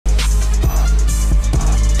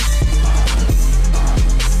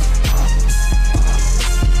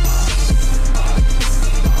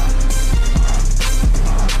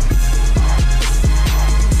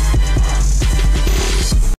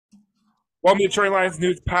Welcome to Detroit Lions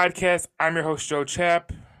News Podcast. I'm your host, Joe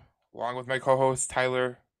Chapp, along with my co-host,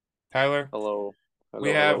 Tyler. Tyler, Hello, we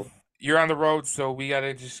hello, have hello. you're on the road, so we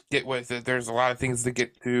gotta just get with it. There's a lot of things to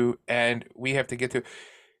get to, and we have to get to.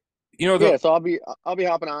 You know the Yeah, so I'll be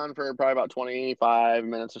hopping on for probably about 25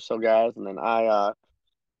 minutes or so, guys, and then I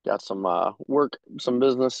got some work, some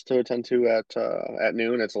business to attend to at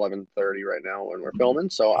noon. It's 11:30 right now when we're filming,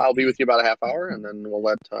 so I'll be with you about a half hour, and then we'll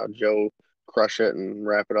let Joe crush it and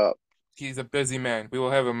wrap it up. he's a busy man. We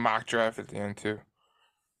will have a mock draft at the end too,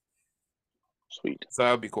 Sweet. so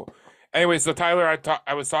that'll be cool. Anyway, so Tyler,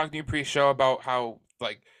 I was talking to you pre-show about how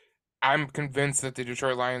I'm convinced that the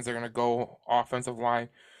Detroit Lions are gonna go offensive line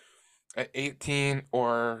at 18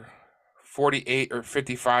 or 48 or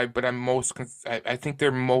 55, but I think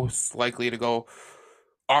they're most likely to go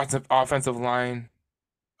offensive line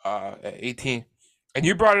at 18. And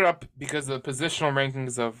you brought it up because of the positional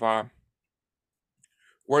rankings of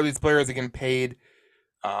where these players are getting paid.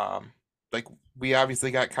 Um, like we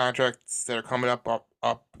obviously got contracts that are coming up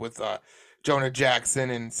with Jonah Jackson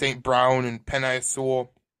and St. Brown and Penei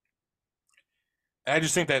Sewell. And I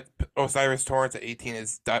just think that Osiris Torrance at 18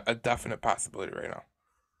 is a definite possibility right now.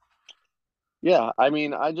 Yeah, I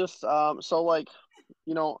mean, I just so like,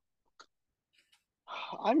 you know,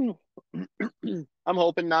 I'm I'm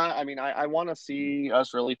hoping not. I mean, I want to see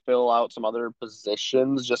us really fill out some other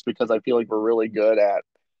positions just because I feel like we're really good at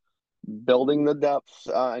building the depth,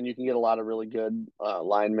 and you can get a lot of really good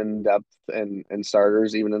lineman depth and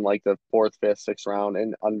starters, even in like the fourth, fifth, sixth round,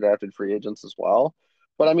 and undrafted free agents as well.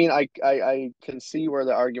 But I mean, I can see where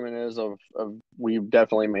the argument is of we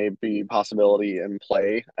definitely may be possibility in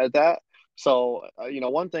play at that. So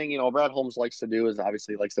one thing Brad Holmes likes to do is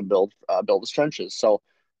obviously likes to build his trenches. So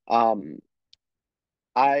um,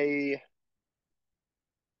 I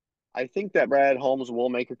I think that Brad Holmes will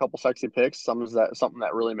make a couple sexy picks. Something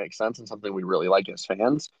that really makes sense and something we really like as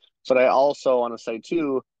fans. But I also want to say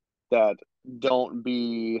too that don't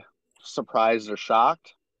be surprised or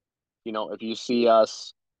shocked. If you see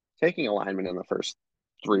us taking a lineman in the first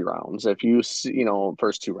 3 rounds, if you see,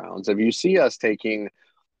 first 2 rounds, if you see us taking,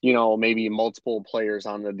 maybe multiple players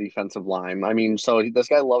on the defensive line. I mean, so this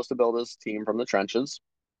guy loves to build his team from the trenches.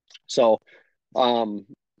 So um,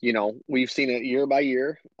 we've seen it year by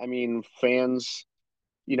year. I mean, fans,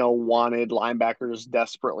 wanted linebackers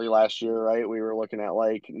desperately last year, right? We were looking at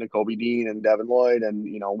like Nakobe Dean and Devin Lloyd, and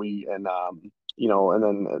and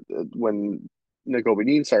then when Nakobe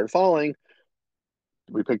Dean started falling,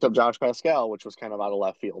 we picked up Josh Pascal, which was kind of out of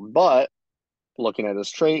left field. But looking at his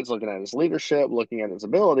traits, looking at his leadership, looking at his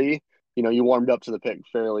ability, you warmed up to the pick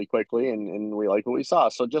fairly quickly, and we like what we saw.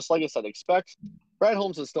 So just like I said, expect Brad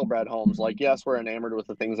Holmes is still Brad Holmes. Like, yes, we're enamored with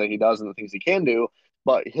the things that he does and the things he can do,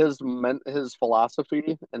 but his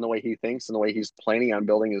philosophy and the way he thinks and the way he's planning on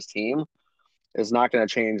building his team is not going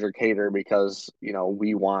to change or cater because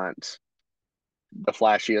we want the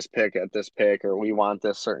flashiest pick at this pick or we want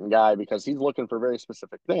this certain guy because he's looking for very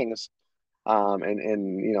specific things. And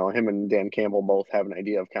him and Dan Campbell both have an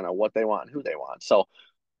idea of kind of what they want and who they want. So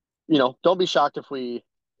don't be shocked if we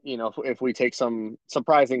if we take some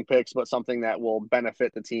surprising picks, but something that will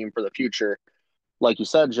benefit the team for the future. Like you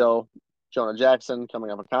said, Joe, Jonah Jackson coming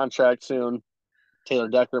up a contract soon. Taylor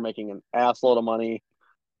Decker making an ass load of money.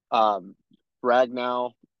 Um,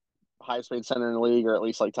 Ragnow, highest paid center in the league, or at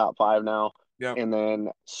least like top five now. Yeah. And then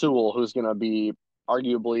Sewell, who's going to be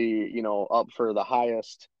arguably, up for the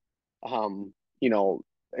highest um, you know,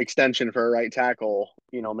 extension for a right tackle,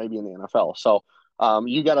 maybe in the NFL. So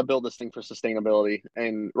you got to build this thing for sustainability.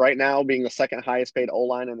 And right now, being the second highest paid O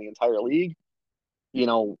line in the entire league, you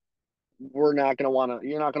know, you're not going to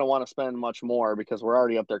want to spend much more because we're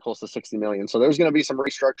already up there close to 60 million. So there's going to be some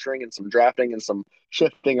restructuring and some drafting and some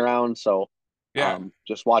shifting around. So Yeah.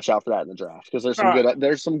 just watch out for that in the draft because Uh,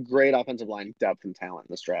 there's some great offensive line depth and talent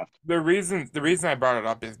in this draft. the reason I brought it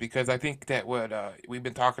up is because I think that what we've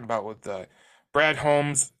been talking about with Brad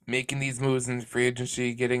Holmes making these moves in free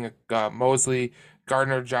agency, getting Mosley,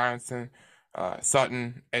 Gardner Johnson,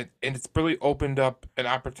 Sutton, and it's really opened up an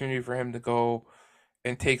opportunity for him to go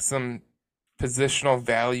and take some positional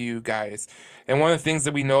value guys. And one of the things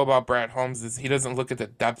that we know about Brad Holmes is he doesn't look at the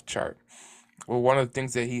depth chart. Well, one of the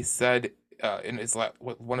things that he said in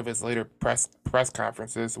one of his later press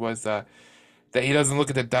conferences was that he doesn't look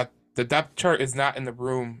at the depth. The depth chart is not in the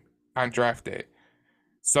room on draft day.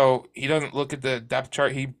 So he doesn't look at the depth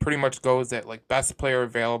chart. He pretty much goes at like best player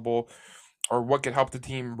available or what could help the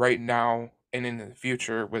team right now and in the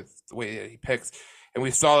future with the way that he picks. And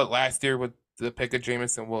we saw it last year with the pick of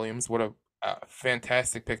Jamison Williams. What a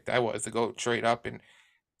fantastic pick that was to go trade up and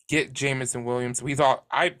get Jamison Williams. We thought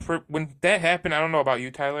when that happened. I don't know about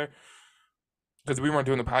you, Tyler, because we weren't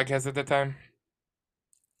doing the podcast at that time.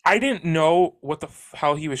 I didn't know what the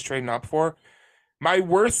hell he was trading up for. My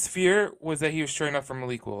worst fear was that he was trading up for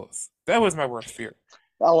Malik Willis. That was my worst fear.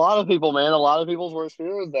 A lot of people, man, a lot of people's worst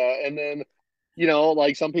fear is that. And then,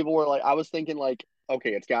 like some people were like, I was thinking like,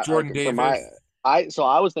 okay, it's got Jordan like for my, Davis. so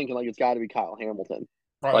I was thinking like it's got to be Kyle Hamilton.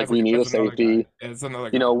 Oh, Like we need a that's another guy. safety. That's another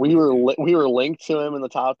guy. We were linked to him in the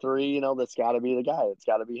top three. That's got to be the guy. It's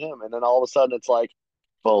got to be him. And then all of a sudden, it's like,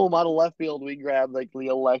 boom, out of left field, we grab like the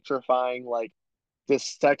electrifying, like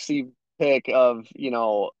this sexy pick of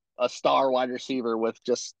a star wide receiver with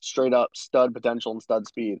just straight up stud potential and stud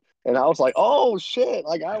speed. And I was like, oh shit,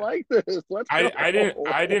 like I Yeah. like this. Let's I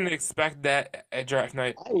go. didn't expect that at draft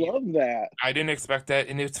night. I love that. I didn't expect that,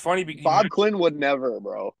 and it's funny. You Bob Quinn would never,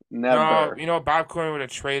 bro. no, Never. Bob Quinn would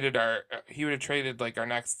have traded he would have traded like our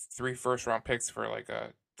next three first round picks for like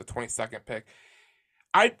the 22nd pick.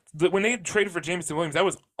 When they traded for Jameson Williams, that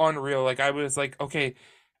was unreal. Like I was like, okay,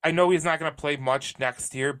 I know he's not gonna play much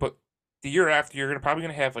next year, but the year after you're probably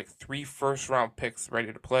gonna have like three first round picks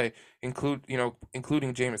ready to play,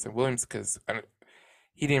 including Jameson Williams because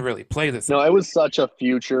he didn't really play this No, much. it was such a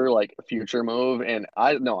future move, and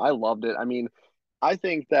I no, I loved it. I mean, I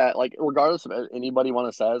think that like regardless of anybody want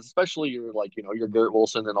to says, especially your like your Garrett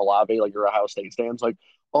Wilson and Olave, like your Ohio State stands, like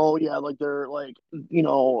oh yeah, like they're like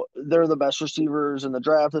they're the best receivers in the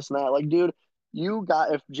draft, this and that. Like, dude, you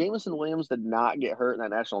got if Jameson Williams did not get hurt in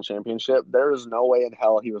that national championship, there is no way in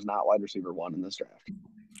hell he was not wide receiver one in this draft.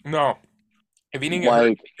 No, if he didn't get hurt,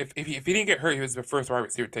 Like, if he didn't get hurt, he was the first wide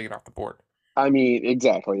receiver taken off the board. I mean,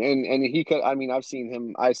 exactly, and he could. I mean, I've seen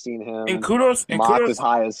And him kudos and mocked as kudos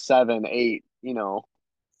high as 7, 8.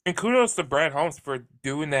 and kudos to Brad Holmes for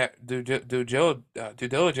doing that due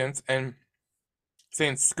diligence and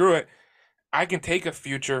saying screw it. I can take a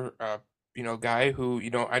future guy who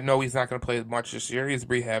I know he's not going to play much this year. He's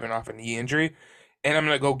rehabbing off a knee injury, and I'm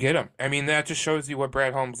going to go get him. I mean, that just shows you what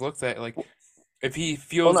Brad Holmes looks at. Like if he Well, and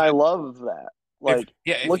feels I love that. if Like,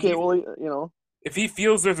 yeah look at well, if he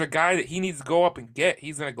feels there's a guy that he needs to go up and get,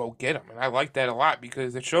 he's going to go get him, and I like that a lot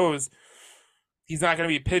because it shows he's not going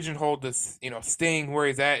to be pigeonholed to staying where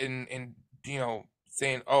he's at and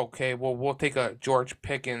saying okay, well we'll take a George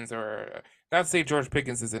Pickens or not to say George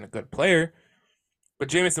Pickens isn't a good player, but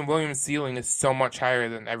Jameson Williams' ceiling is so much higher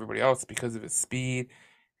than everybody else because of his speed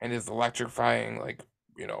and his electrifying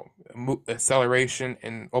acceleration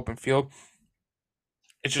in open field.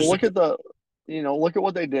 It's well, just look at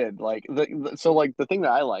what they did. Like so like the thing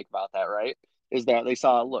that I like about that, right, is that they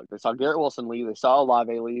saw Garrett Wilson leave, they saw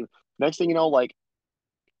Olave leave. Next thing you know, like,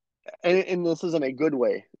 and this isn't a good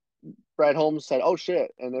way. Brad Holmes said, "Oh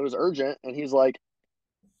shit," and it was urgent, and he's like,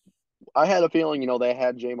 "I had a feeling, they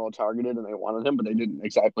had JMO targeted and they wanted him, but they didn't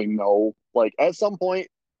exactly know. Like at some point,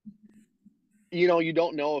 you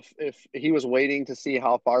don't know if he was waiting to see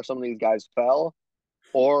how far some of these guys fell,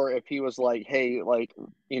 or if he was like, hey, like,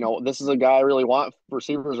 this is a guy I really want.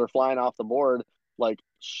 Receivers are flying off the board. Like,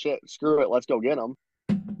 shit, screw it, let's go get him.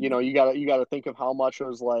 You gotta think of how much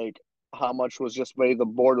was just the way the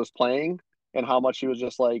board was playing, and how much he was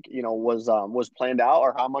just like, was planned out,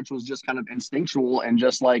 or how much was just kind of instinctual and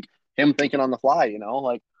just like him thinking on the fly.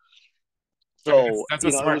 Like I mean, so, that's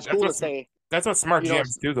what it smart was cool to say, that's what smart you know,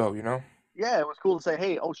 GMs do though. yeah, it was cool to say,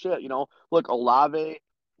 hey, oh shit, look,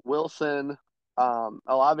 Wilson,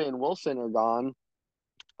 Olave and Wilson are gone.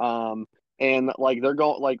 And like they're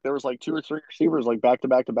going like there was like two or three receivers like back to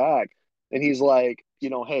back to back. And he's like,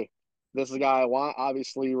 hey, this is the guy I want.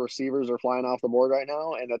 Obviously, receivers are flying off the board right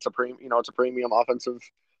now, and it's a premium offensive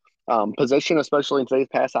position, especially in today's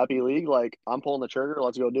pass happy league. Like, I'm pulling the trigger,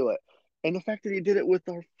 let's go do it. And the fact that he did it with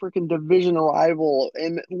our freaking division rival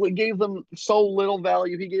and gave them so little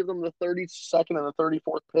value, he gave them the 32nd and the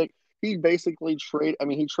 34th pick. He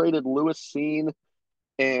traded Lewis Seen,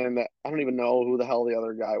 and I don't even know who the hell the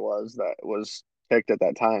other guy was that was picked at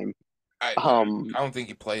that time. I Um, I don't think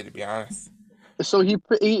he played to be honest. so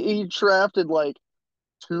he drafted like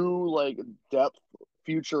two like depth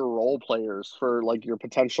future role players for like your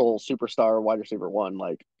potential superstar wide receiver one.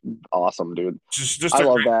 Like, awesome, dude. Just I a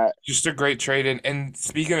love that. great trade. And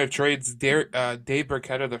speaking of trades, Dave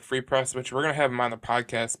Burkett of the Free Press, which we're gonna have him on the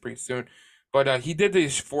podcast pretty soon. But he did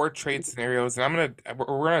these four trade scenarios, and we're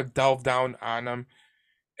gonna delve down on them,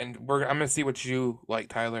 and I'm gonna see what you like,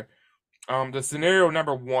 Tyler. The scenario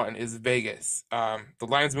number one is Vegas. The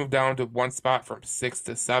Lions move down to one spot from 6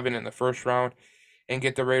 to 7 in the first round, and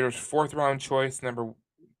get the Raiders' fourth round choice, number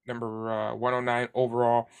 109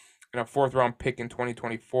 overall, and a fourth round pick in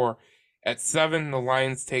 2024. At 7, the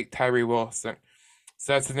Lions take Tyree Wilson.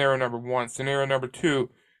 So that's scenario number one. Scenario number two,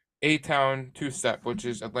 A Town two step, which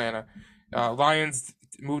is Atlanta. Lions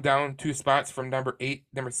move down 2 spots from number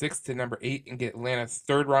 6 to number 8, and get Atlanta's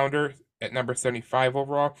third rounder at number 75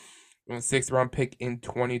 overall, and a sixth round pick in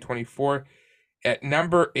 2024. At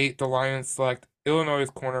number 8, the Lions select Illinois'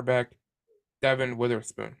 cornerback Devin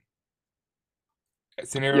Witherspoon.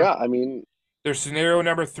 Scenario Yeah, I mean, There's scenario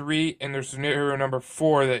number 3 and there's scenario number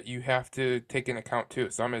 4 that you have to take into account too.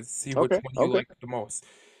 So I'm gonna see which okay, one you okay. like the most.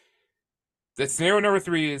 The scenario number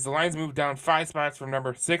 3 is the Lions move down 5 spots from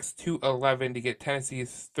number 6 to 11 to get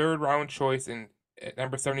Tennessee's third round choice at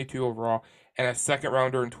number 72 overall and a second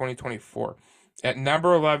rounder in 2024. At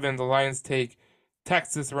number 11, the Lions take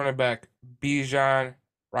Texas running back Bijan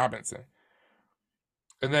Robinson.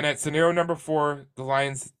 And then at scenario number 4, the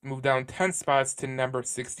Lions move down 10 spots to number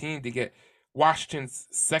 16 to get Washington's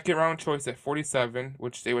second round choice at 47,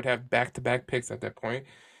 which they would have back to back picks at that point.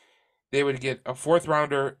 They would get a fourth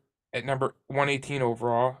rounder at number 118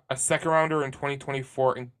 overall, a second rounder in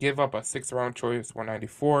 2024, and give up a sixth round choice,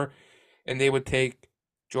 194. And they would take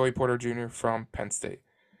Joey Porter Jr. from Penn State.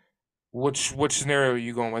 Which scenario are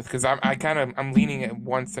you going with? Because I'm leaning at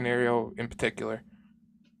one scenario in particular.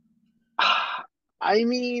 I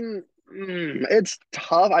mean, it's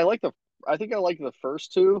tough. I think I like the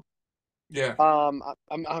first two. Yeah. I'm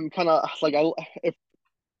kind of like if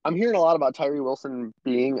I'm hearing a lot about Tyree Wilson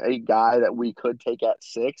being a guy that we could take at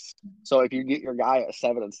 6. So if you get your guy at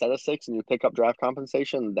 7 instead of 6 and you pick up draft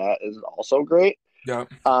compensation, that is also great. Yeah.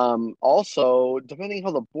 Also, depending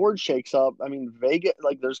how the board shakes up, I mean, Vegas,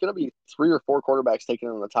 like there's going to be 3 or 4 quarterbacks taken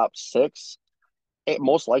in the top 6,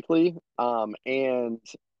 most likely. And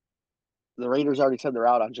the Raiders already said they're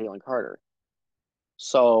out on Jalen Carter.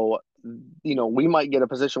 So, we might get a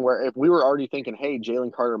position where if we were already thinking, hey,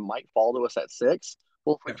 Jalen Carter might fall to us at 6,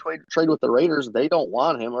 well, if we Yeah. trade with the Raiders, they don't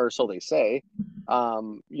want him, or so they say.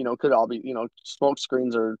 Could all be, smoke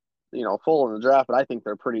screens are, full in the draft, but I think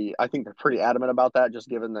they're pretty adamant about that, just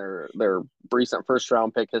given their recent first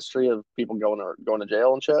round pick history of people going to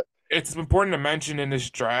jail and shit. It's important to mention in this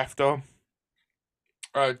draft, though,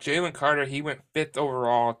 Jalen Carter, he went 5th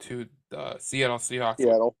overall to the Seattle Seahawks.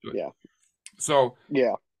 Seattle, yeah, So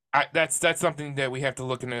yeah. that's something that we have to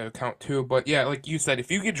look into account too. But yeah, like you said,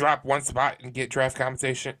 if you could drop one spot and get draft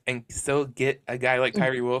compensation and still get a guy like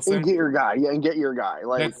Tyree And Wilson, get your guy, yeah, and get your guy.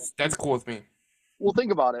 Like, that's cool with me. well,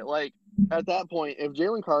 think about it. Like at that point, if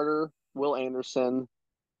Jalen Carter, Will Anderson,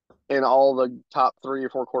 and all the top 3 or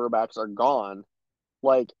 4 quarterbacks are gone,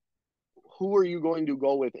 like who are you going to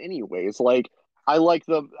go with anyways? Like I like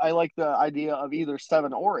the idea of either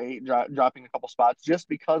 7 or 8 dropping a couple spots, just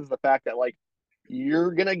because the fact that like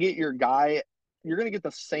you're gonna get your guy, you're gonna get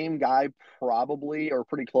the same guy probably or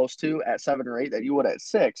pretty close to at 7 or 8 that you would at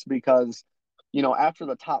 6, because after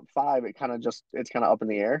the top 5, it's kind of up in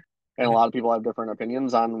the air, and a Mhm. lot of people have different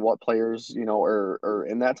opinions on what players are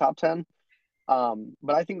in that top 10.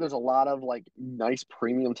 But I think there's a lot of like nice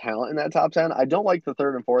premium talent in that top 10. I don't like the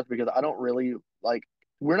third and fourth because I don't really like,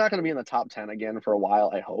 we're not going to be in the top 10 again for a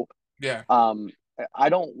while, I hope. Yeah, Um, I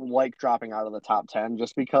don't like dropping out of the top 10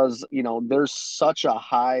 just because, there's such a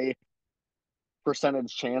high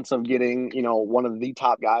percentage chance of getting, one of the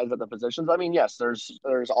top guys at the positions. I mean, yes, there's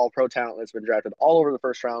all pro talent that's been drafted all over the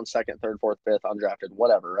first round, second, third, fourth, fifth, undrafted,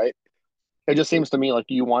 whatever, right? It just seems to me like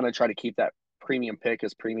you want to try to keep that premium pick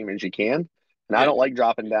as premium as you can. And I yeah, don't like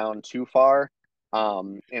dropping down too far.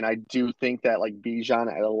 And I do think that like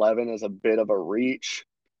Bijan at 11 is a bit of a reach.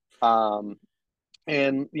 Um,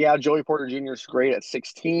 and yeah, Joey Porter Jr. is great at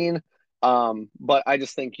 16. But I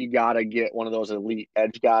just think you got to get one of those elite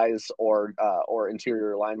edge guys or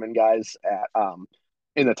interior lineman guys at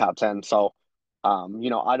in the top 10. So,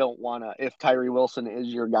 I don't want to, if Tyree Wilson is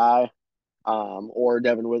your guy, or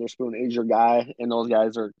Devin Witherspoon is your guy, and those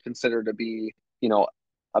guys are considered to be,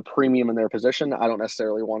 a premium in their position, I don't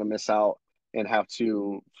necessarily want to miss out and have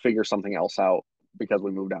to figure something else out because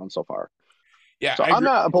we moved down so far. yeah. So I I'm agree.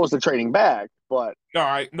 not opposed to trading back, but No,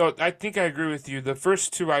 I think I agree with you. The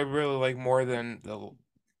first two I really like more than the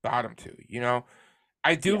bottom two.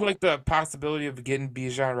 I do yeah, like the possibility of getting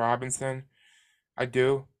Bijan Robinson. I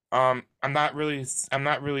do. I'm not really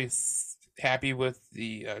happy with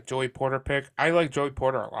the Joey Porter pick. I like Joey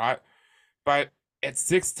Porter a lot, but at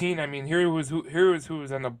 16, I mean, here was who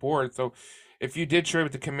was on the board. So if you did trade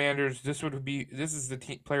with the Commanders, this is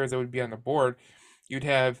the players that would be on the board. You'd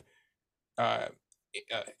have uh,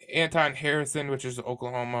 Anton Harrison, which is the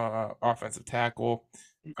Oklahoma offensive tackle.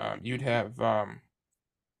 Um, you'd have um,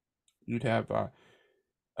 you'd have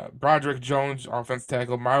Broderick Jones, offensive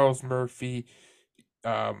tackle, Miles Murphy,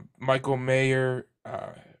 Michael Mayer,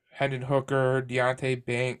 Hendon Hooker, Deontay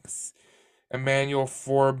Banks, Emmanuel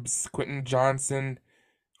Forbes, Quentin Johnson,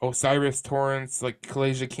 Osiris Torrance, like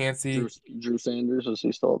Kalasia Drew Cansey. Drew Sanders, is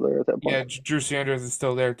he still there at that point? Yeah, Drew Sanders is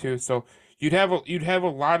still there too. So you'd have a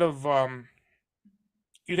lot of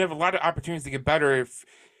opportunities to get better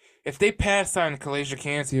if they passed on Kalasia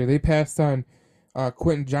Cansey or they passed on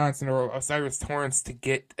Quentin Johnson or Osiris Torrance to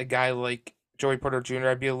get a guy like Joey Porter Jr.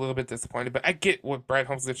 I'd be a little bit disappointed, but I get what Brad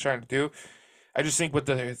Holmes is trying to do. I just think with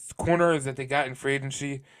the corners that they got in free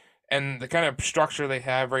agency and the kind of structure they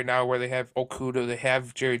have right now, where they have Okuda, they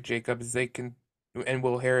have Jerry Jacobs, they can and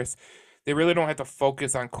Will Harris, they really don't have to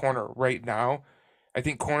focus on corner right now. I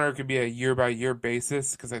think corner could be a year by year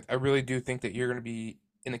basis because I really do think that you're going to be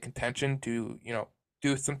in the contention to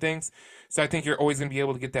do some things. So I think you're always going to be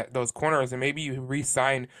able to get those corners, and maybe you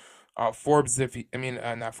re-sign Forbes if he, I mean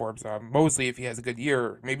not Forbes, Mosley if he has a good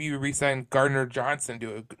year. Maybe you re-sign Gardner Johnson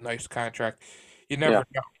to a nice contract. You Yeah. never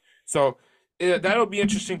know. So that'll be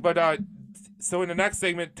interesting. But so in the next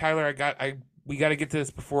segment, Tyler, we got to get to this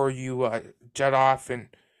before you jet off and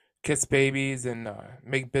kiss babies and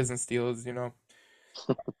make business deals.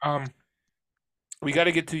 Um, we got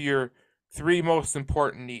to get to your three most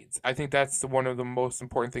important needs. I think that's one of the most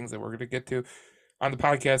important things that we're going to get to on the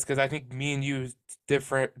podcast because I think me and you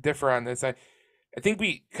differ on this. I think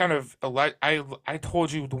we kind of I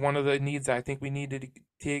told you one of the needs I think we needed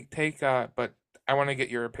to take, but I want to get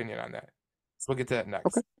your opinion on that. So we'll get to that Okay.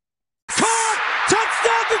 next.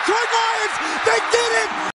 Touchdown, Detroit Lions! They did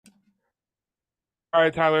it! All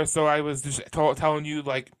right, Tyler. So I was just telling you,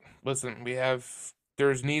 like, listen,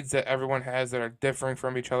 there's needs that everyone has that are differing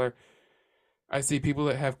from each other. I see people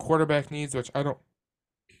that have quarterback needs, which I don't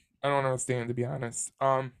understand to be honest.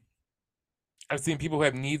 I've seen people who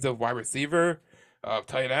have needs of wide receiver,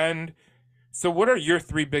 tight end. So what are your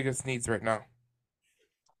three biggest needs right now?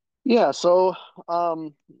 Yeah, so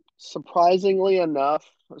surprisingly enough,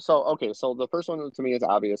 so the first one to me is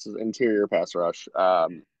obvious is interior pass rush.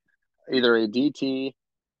 Either a DT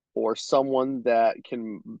or someone that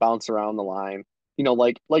can bounce around the line.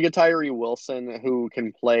 Like a Tyree Wilson who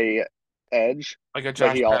can play edge, Like a but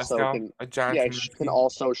Josh he also Pascal, can, a John yeah, can Kaminsky?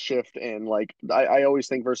 also shift in. Like I always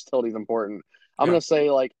think versatility is important. I'm Yeah, gonna say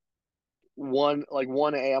one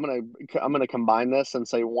A. I'm gonna combine this and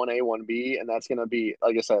say 1A, 1B, and that's gonna be,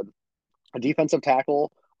 like I said, a defensive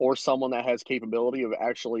tackle or someone that has capability of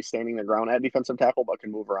actually standing their ground at defensive tackle but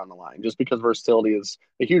can move around the line. Just because versatility is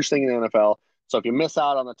a huge thing in the NFL. So if you miss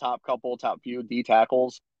out on the top few D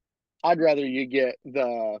tackles, I'd rather you get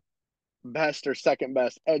the best or second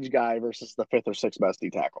best edge guy versus the fifth or sixth best D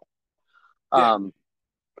tackle. yeah, Um,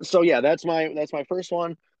 so yeah, that's my first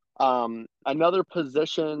one. Another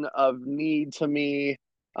position of need to me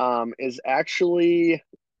is actually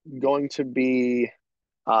going to be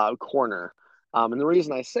corner. And the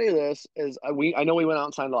reason I say this is I know we went out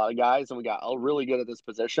and signed a lot of guys and we got really good at this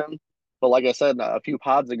position. But like I said a few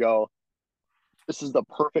pods ago, this is the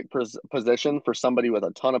perfect position for somebody with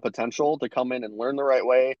a ton of potential to come in and learn the right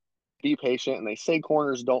way, be patient. And they say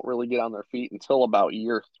corners don't really get on their feet until about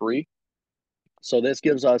year three. So this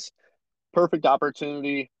gives us perfect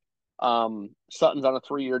opportunity. Sutton's on a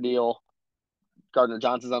 3-year deal. Gardner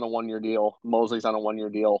Johnson's on a 1-year deal. Mosley's on a 1-year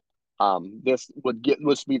deal. This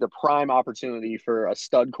be the prime opportunity for a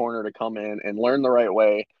stud corner to come in and learn the right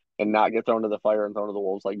way and not get thrown to the fire and thrown to the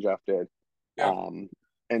wolves like Jeff did. yeah. Um,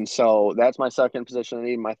 and so that's my second position I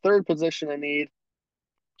need. My third position I need,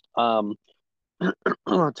 um,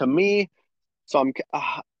 to me, so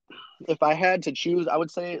if I had to choose, I would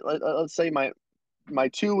say let's say my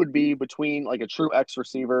two would be between like a true X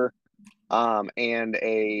receiver, and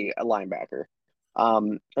a linebacker.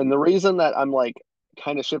 And the reason that I'm like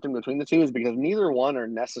kind of shifting between the two is because neither one are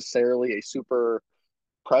necessarily a super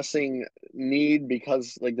pressing need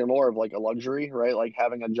because like they're more of like a luxury, right? Like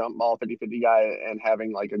having a jump ball 50-50 guy and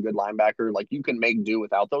having like a good linebacker, like you can make do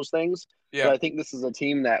without those things. But Yeah. I think this is a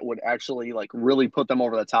team that would actually like really put them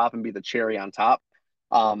over the top and be the cherry on top.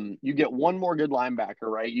 You get one more good linebacker,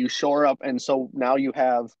 right? You shore up, and so now you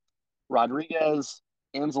have Rodriguez,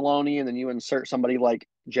 Anzalone, and then you insert somebody like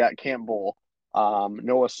Jack Campbell,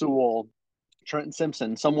 Noah Sewell, Trenton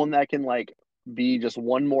Simpson, someone that can like be just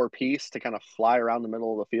one more piece to kind of fly around the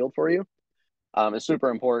middle of the field for you. Is super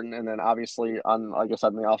important. And then obviously on, like I said,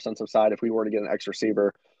 on the offensive side, if we were to get an X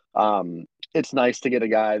receiver, it's nice to get a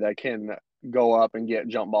guy that can go up and get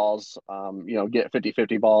jump balls, get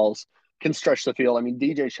 50-50 balls, can stretch the field. I mean,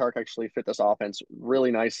 DJ Shark actually fit this offense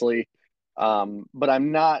really nicely. But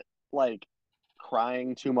I'm not like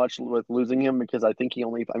crying too much with losing him because I think he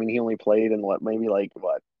only played in like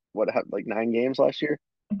 9 games last year.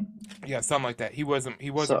 Yeah, something like that. He wasn't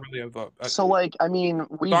So really so like I mean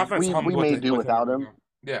the offense hummed we with may it do with him without really him, well.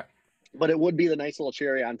 Yeah. but it would be the nice little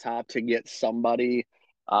cherry on top to get somebody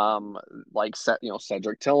like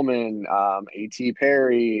Cedric Tillman, A.T.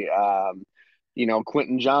 Perry,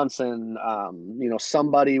 Quentin Johnson,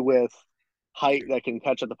 somebody with height that can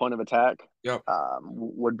catch at the point of attack, Yep.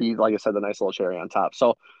 would be, like I said, the nice little cherry on top.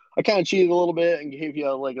 So I kind of cheated a little bit and gave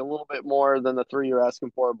you like a little bit more than the three you're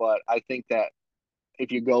asking for, but I think that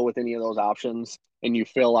if you go with any of those options and you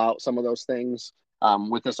fill out some of those things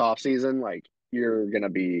with this offseason, like you're gonna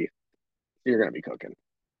be cooking.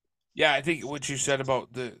 Yeah, I think what you said about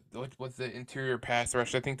with the interior pass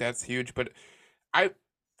rush, I think that's huge. But I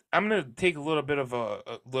I'm gonna take a little bit of a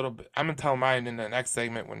little bit. I'm gonna tell mine in the next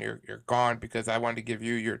segment when you're gone because I wanted to give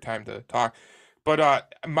you your time to talk. But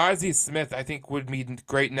Mozzie Smith, I think would be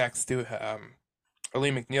great next to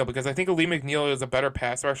Ali McNeil because I think Ali McNeil is a better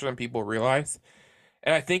pass rusher than people realize.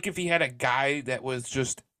 And I think if he had a guy that was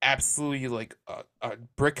just absolutely like a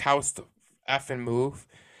brick house to F and move,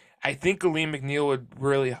 I think Aleem McNeil would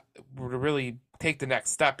really take the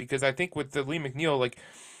next step because I think with Aleem McNeil, like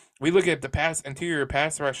we look at the interior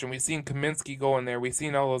pass rush and we've seen Kaminsky go in there, we've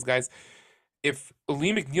seen all those guys. If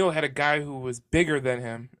Aleem McNeil had a guy who was bigger than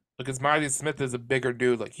him, because Marty Smith is a bigger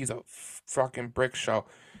dude, like he's a fucking brick show.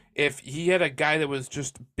 If he had a guy that was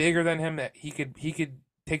just bigger than him, that he could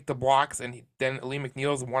take the blocks, and then Aleem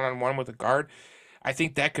McNeil's one on one with a guard, I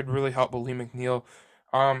think that could really help Aleem McNeil.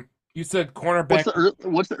 You said cornerback.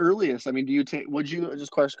 What's the earliest? I mean, do you take? Would you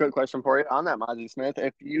just quick question for you on that, Mozzie Smith?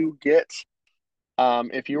 If you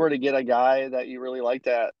were to get a guy that you really liked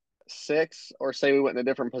at 6, or say we went in a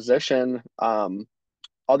different position,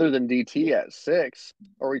 other than DT at 6,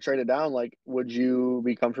 or we traded down, like, would you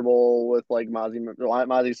be comfortable with like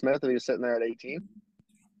Mozzie Smith if he's sitting there at 18?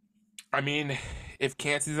 I mean, if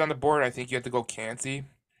Cansey's on the board, I think you have to go Cansey.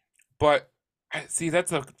 But see,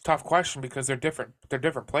 that's a tough question because they're different. They're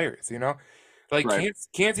different players, you know. Like Right.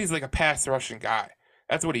 Cansey's like a pass rushing guy.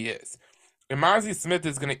 That's what he is. And Mozzie Smith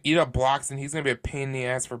is going to eat up blocks, and he's going to be a pain in the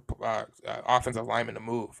ass for offensive linemen to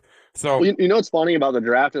move. So Well, you know what's funny about the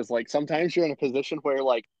draft is like sometimes you're in a position where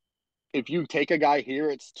like if you take a guy here,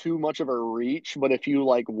 it's too much of a reach, but if you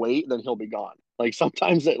like wait, then he'll be gone. Like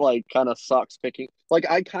sometimes it like kind of sucks picking. Like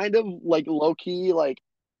I kind of like low key like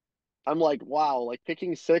I'm like wow, like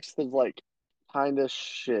picking sixth is like kind of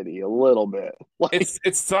shitty a little bit. Like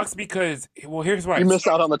it sucks because here's why you it miss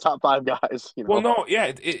sucks. out on the top 5 guys. Well, no,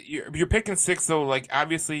 yeah, you're picking six, so like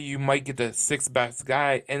obviously you might get the sixth best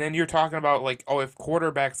guy, and then you're talking about like, oh, if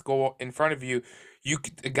quarterbacks go in front of you,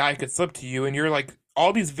 a guy could slip to you, and you're like,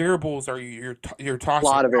 all these variables are you're A tossing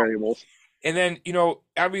lot of around. variables. And then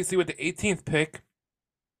obviously with the 18th pick,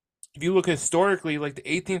 if you look historically, like the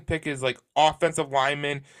 18th pick is like offensive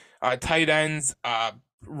linemen, tight ends,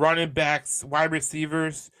 running backs, wide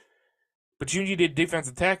receivers. But you need a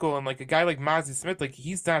defensive tackle, and like a guy like Mozzie Smith, like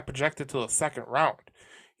he's not projected till the second round,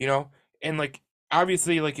 you know. And like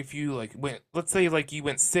obviously, like if you like went, let's say like you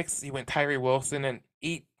went 6, you went Tyree Wilson, and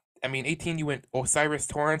 8, I mean 18, you went Osiris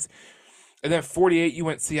Torrance, and then 48, you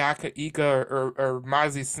went Siaka Ika or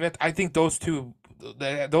Mozzie Smith. I think those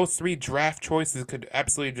 3 draft choices could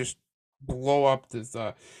absolutely just blow up this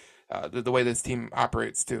the way this team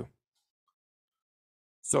operates too.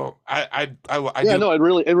 So I Yeah, do. no, it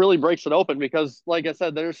really breaks it open because, like I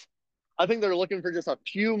said, I think they're looking for just a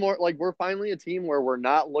few more. Like we're finally a team where we're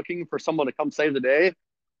not looking for someone to come save the day.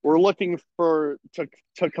 We're looking for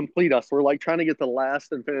to complete us. We're like trying to get the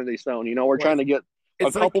last Infinity Stone. We're Well, trying to get a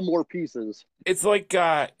it's like couple more pieces. it's like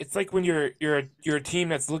when you're a team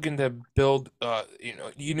that's looking to build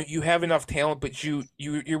you have enough talent, but you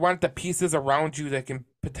want the pieces around you that can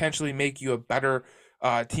potentially make you a better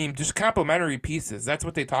team, just complementary pieces. That's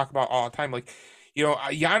what they talk about all the time. Like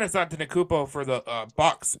Giannis Antetokounmpo for the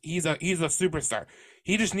Bucks, he's a superstar.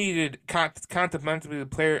 He just needed complementary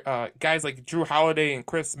player guys like Drew Holiday and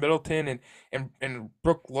Chris Middleton and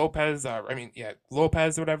Brooke Lopez. I mean, yeah,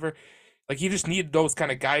 Lopez or whatever. Like he just needed those kind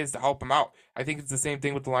of guys to help him out. I think it's the same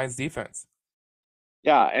thing with the Lions defense.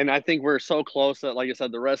 Yeah, and I think we're so close that, like I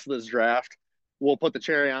said, the rest of this draft will put the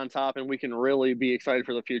cherry on top, and we can really be excited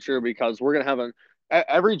for the future because we're gonna have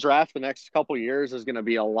every draft the next couple years is gonna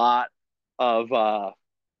be a lot of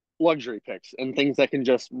luxury picks and things that can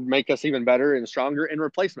just make us even better and stronger, and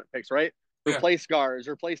replacement picks, right? Yeah. Replace guards,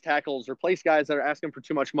 replace tackles, replace guys that are asking for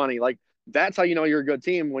too much money. Like that's how you know you're a good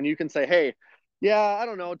team when you can say, "Hey, yeah, I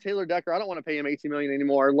don't know, Taylor Decker, I don't want to pay him 18 million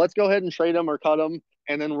anymore. Let's go ahead and trade him or cut him,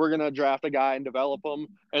 and then we're gonna draft a guy and develop him,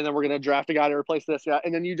 and then we're gonna draft a guy to replace this guy,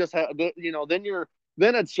 and then you just have,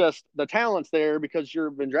 then it's just the talent's there because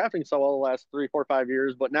you've been drafting so well the last 3, 4, 5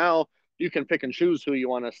 years, but now you can pick and choose who you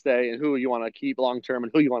want to stay and who you want to keep long term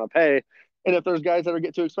and who you want to pay. And if there's guys that are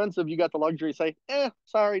get too expensive, you got the luxury to say,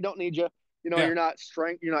 sorry, don't need you. Yeah. you're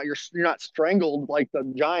not strangled like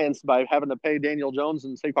the Giants by having to pay Daniel Jones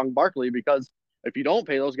and Saquon Barkley, because if you don't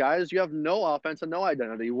pay those guys, you have no offense and no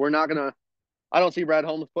identity. We're not gonna. I don't see Brad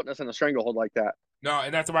Holmes putting us in a stranglehold like that. No,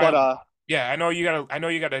 and that's why. But Yeah, I know you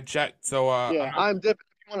got a jet. So yeah, I'm dipping.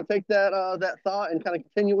 If you want to take that thought and kind of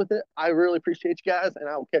continue with it, I really appreciate you guys, and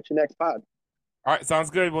I will catch you next pod. all right, sounds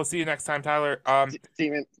good. We'll see you next time, Tyler. See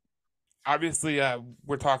you, man. Obviously,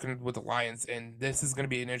 we're talking with the Lions, and this is going to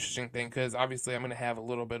be an interesting thing because obviously I'm going to have a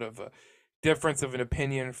little bit of a difference of an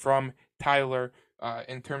opinion from Tyler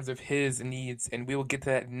in terms of his needs, and we will get to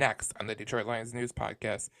that next on the Detroit Lions News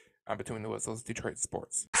Podcast on Between the Whistles, Detroit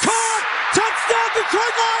Sports. Touchdown,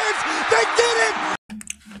 Detroit Lions! They did it!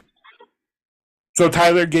 So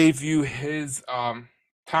Tyler gave you his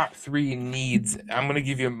top 3 needs. I'm going to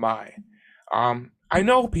give you mine. I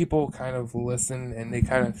know people kind of listen and they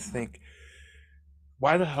kind of think,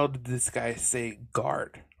 why the hell did this guy say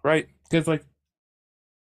guard, right? Because like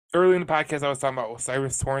early in the podcast, I was talking about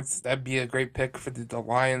O'Cyrus Torrence. That'd be a great pick for the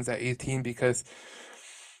Lions at 18 because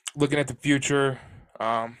looking at the future,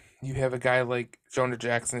 you have a guy like Jonah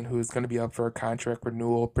Jackson who is going to be up for a contract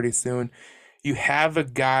renewal pretty soon. You have a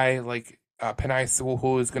guy like Penei Sewell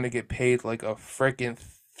who is going to get paid like a freaking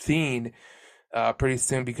fiend pretty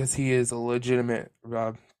soon because he is a legitimate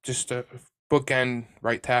just a bookend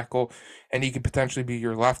right tackle, and he could potentially be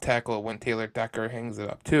your left tackle when Taylor Decker hangs it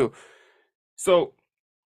up too. So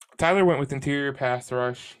Tyler went with interior pass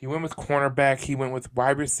rush. He went with cornerback. He went with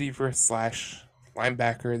wide receiver /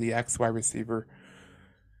 linebacker, the X wide receiver.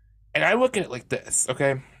 And I look at it like this,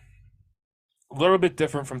 okay? A little bit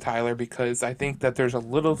different from Tyler because I think that there's a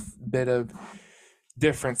little bit of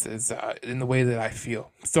differences in the way that I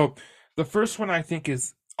feel. So the first one I think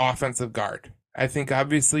is offensive guard. I think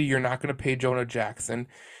obviously you're not going to pay Jonah Jackson.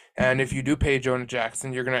 And if you do pay Jonah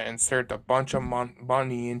Jackson, you're going to insert a bunch of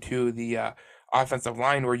money into the offensive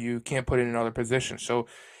line where you can't put it in another position. So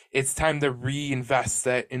it's time to reinvest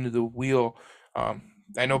that into the wheel.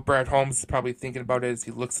 I know Brad Holmes is probably thinking about it as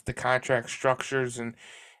he looks at the contract structures and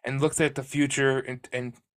looks at the future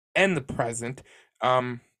and the present.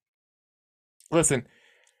 Listen,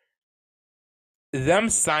 them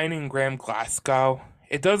signing Graham Glasgow,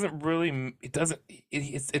 it doesn't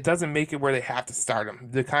make it where they have to start him.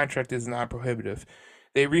 The contract is non-prohibitive.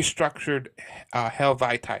 They restructured Hell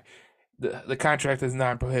Vitae. The contract is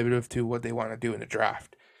non-prohibitive to what they want to do in the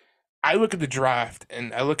draft. I look at the draft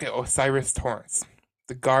and I look at O'Cyrus Torrence,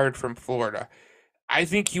 the guard from Florida. I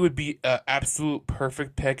think he would be an absolute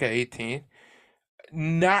perfect pick at 18.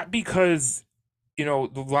 Not because,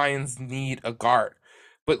 the Lions need a guard,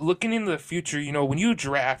 but looking into the future, when you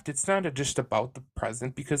draft, it's not just about the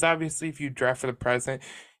present, because obviously if you draft for the present,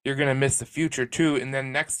 you're going to miss the future too. And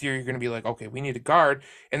then next year, you're going to be like, okay, we need a guard,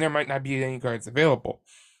 and there might not be any guards available.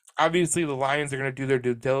 Obviously, the Lions are going to do their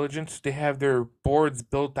due diligence. They have their boards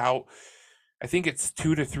built out. I think it's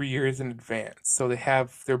 2 to 3 years in advance. So they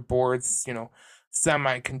have their boards,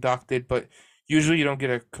 semi-conducted, but usually you don't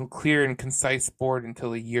get a clear and concise board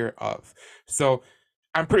until a year of. So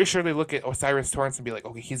I'm pretty sure they look at O'Cyrus Torrence and be like,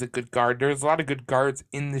 okay, he's a good guard. There's a lot of good guards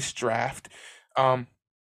in this draft. But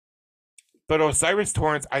O'Cyrus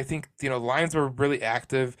Torrence, I think, Lions were really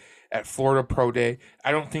active at Florida Pro Day.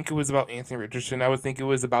 I don't think it was about Anthony Richardson. I would think it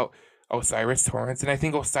was about O'Cyrus Torrence. And I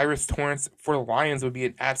think O'Cyrus Torrence for the Lions would be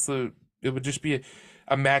it would just be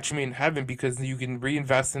a match made in heaven because you can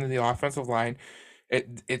reinvest into the offensive line.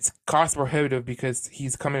 It's cost prohibitive because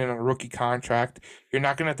he's coming in on a rookie contract. You're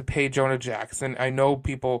not going to have to pay Jonah Jackson. I know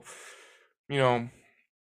people,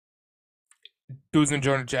 losing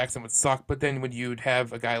Jonah Jackson would suck, but then when you'd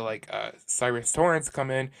have a guy like Cyrus Torrence come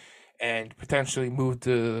in and potentially move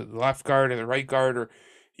to the left guard or the right guard, or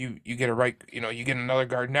you get you get another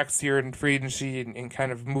guard next year in free agency and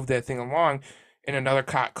kind of move that thing along in another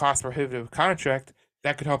cost prohibitive contract,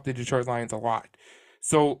 that could help the Detroit Lions a lot.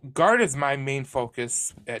 So guard is my main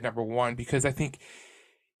focus at number 1 because I think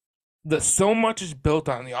so much is built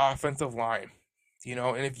on the offensive line,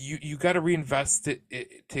 and if you got to reinvest it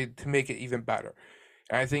to make it even better.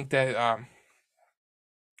 And I think that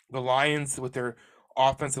the Lions with their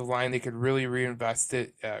offensive line, they could really reinvest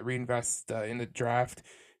in the draft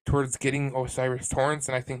towards getting O'Cyrus Torrence,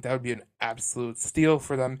 and I think that would be an absolute steal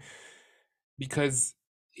for them because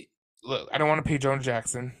look, I don't want to pay Jonah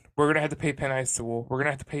Jackson. We're going to have to pay Penei Sewell. We're going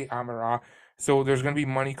to have to pay Amon-Ra. So there's going to be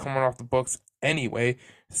money coming off the books anyway.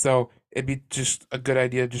 So it'd be just a good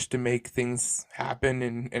idea just to make things happen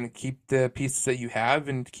and keep the pieces that you have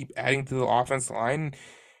and keep adding to the offensive line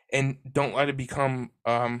and don't let it become,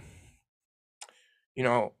 a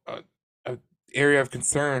area of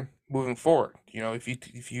concern moving forward.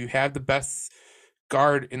 If you have the best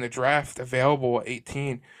guard in the draft available at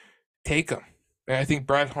 18, take him. And I think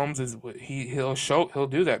Brad Holmes he'll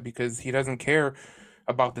do that because he doesn't care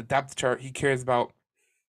about the depth chart. He cares about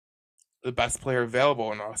the best player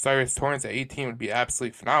available, and O'Cyrus Torrence at 18 would be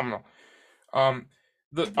absolutely phenomenal.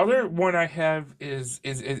 The other one I have is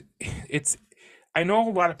it's I know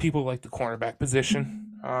a lot of people like the cornerback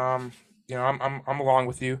position. I'm along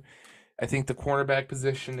with you. I think the cornerback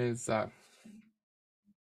position is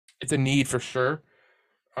it's a need for sure.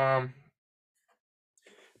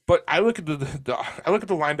 But I look at I look at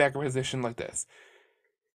the linebacker position like this.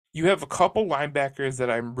 You have a couple linebackers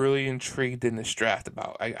that I'm really intrigued in this draft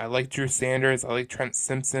about. I like Drew Sanders. I like Trent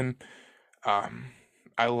Simpson.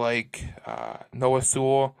 I like Noah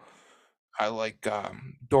Sewell. I like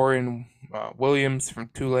Dorian Williams from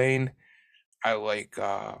Tulane. I like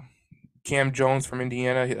Cam Jones from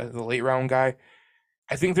Indiana, the late round guy.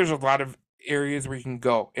 I think there's a lot of areas where you can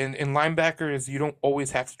go. And linebackers, you don't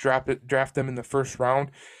always have to draft them in the first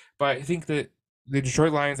round. But I think that the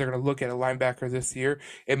Detroit Lions are going to look at a linebacker this year.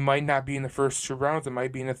 It might not be in the first 2 rounds. It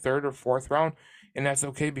might be in the 3rd or 4th round. And that's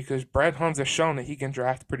okay because Brad Holmes has shown that he can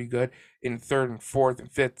draft pretty good in 3rd and 4th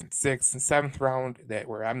and 5th and 6th and 7th round, that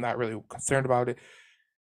where I'm not really concerned about it.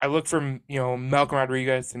 I look for, Malcolm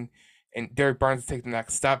Rodriguez and Derek Barnes to take the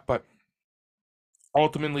next step, but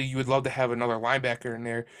ultimately you would love to have another linebacker in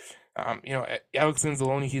there. Alex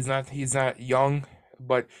Anzalone, he's not young,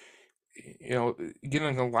 but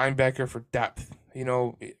getting a linebacker for depth.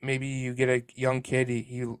 Maybe you get a young kid,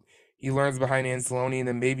 he learns behind Anzalone, and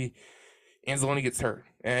then maybe Anzalone gets hurt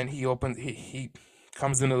and he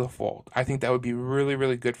comes into the fold. I think that would be really,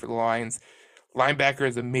 really good for the Lions. Linebacker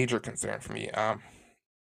is a major concern for me. I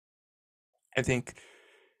think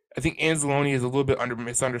Anzalone is a little bit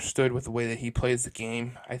misunderstood with the way that he plays the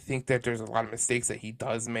game. I think that there's a lot of mistakes that he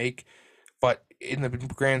does make, but in the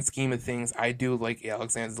grand scheme of things, I do like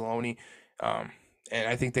Alex Anzalone, and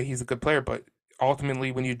I think that he's a good player. But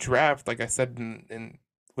ultimately, when you draft, like I said, in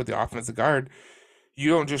with the offensive guard, you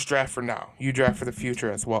don't just draft for now; you draft for the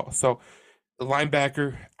future as well. So, the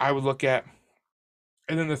linebacker I would look at,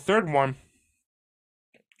 and then the third one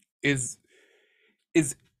is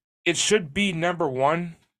it should be number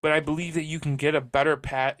one. But I believe that you can get a better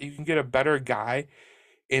guy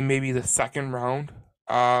in maybe the 2nd round.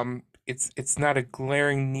 It's not a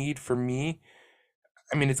glaring need for me.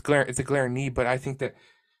 I mean, it's a glaring need, but I think that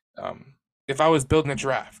if I was building a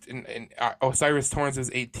draft and O'Cyrus Torrence is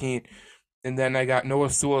 18, and then I got Noah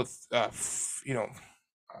Sewell,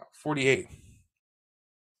 48.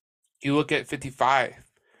 You look at 55,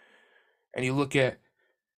 and you look at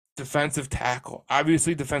defensive tackle.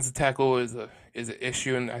 Obviously, defensive tackle is an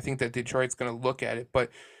issue, and I think that Detroit's going to look at it. But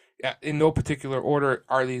in no particular order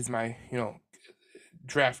are these my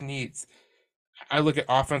draft needs. I look at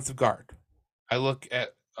offensive guard, I look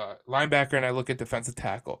at linebacker, and I look at defensive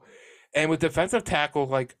tackle. And with defensive tackle,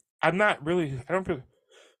 like I don't really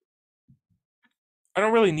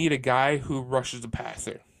need a guy who rushes the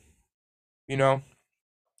passer. I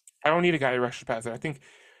don't need a guy who rushes the passer. I think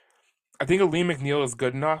Lee McNeil is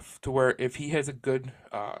good enough to where if he has a good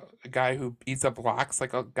a guy who eats up blocks,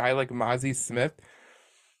 like a guy like Mazi Smith,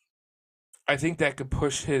 I think that could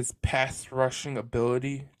push his pass rushing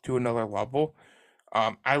ability to another level.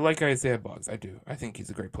 I like Isaiah Buggs. I do. I think he's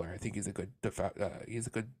a great player. I think he's a good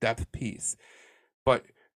depth piece. But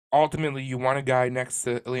ultimately, you want a guy next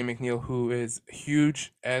to Lee McNeil who is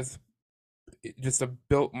huge as just a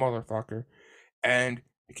built motherfucker, and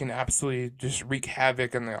can absolutely just wreak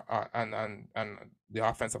havoc on the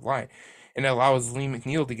offensive line, and it allows Lee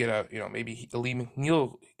McNeil to get maybe Lee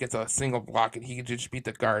McNeil gets a single block and he can just beat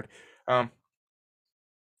the guard. I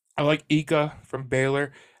like Ika from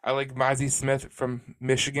Baylor. I like Mazi Smith from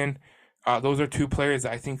Michigan. Those are 2 players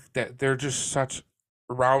that I think that they're just such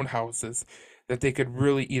roundhouses that they could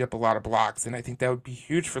really eat up a lot of blocks, and I think that would be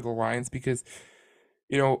huge for the Lions because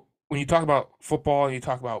when you talk about football and you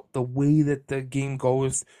talk about the way that the game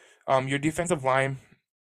goes, your defensive line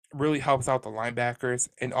really helps out the linebackers,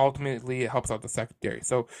 and ultimately it helps out the secondary.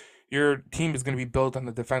 So your team is going to be built on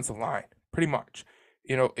the defensive line, pretty much.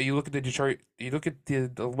 You look at the Detroit, you look at the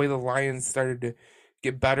way the Lions started to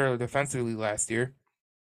get better defensively last year.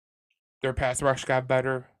 Their pass rush got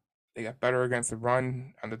better. They got better against the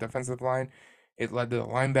run on the defensive line. It led to the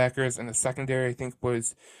linebackers, and the secondary, I think,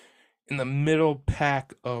 was in the middle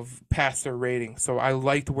pack of passer rating. So I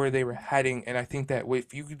liked where they were heading, and I think that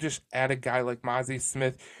if you could just add a guy like Mazi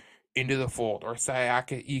Smith into the fold, or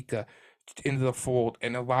Siaki Ika into the fold,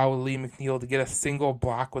 and allow Lee McNeil to get a single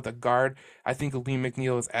block with a guard, I think Lee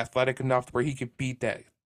McNeil is athletic enough where he could beat that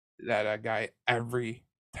guy every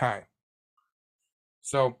time.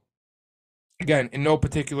 So Again, in no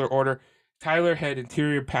particular order, Tyler had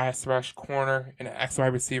interior pass rush, corner, and an X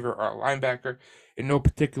wide receiver or a linebacker. In no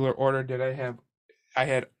particular order did I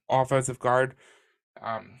had offensive guard,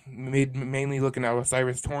 mainly looking at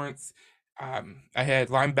Osiris Torrance. I had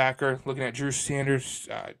linebacker looking at Drew Sanders,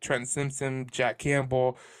 Trent Simpson, Jack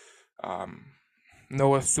Campbell, um,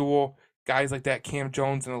 Noah Sewell, guys like that, Cam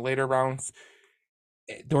Jones in the later rounds,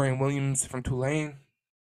 Dorian Williams from Tulane,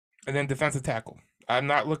 and then defensive tackle. I'm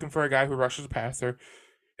not looking for a guy who rushes a passer.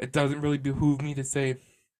 It doesn't really behoove me to say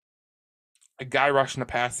a guy rushing a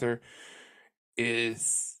passer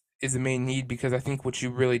is the main need, because I think what you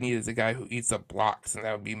really need is a guy who eats up blocks, and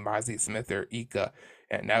that would be Mozzie Smith or Ika,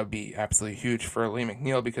 and that would be absolutely huge for Lee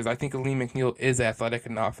McNeil, because I think Lee McNeil is athletic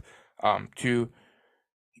enough to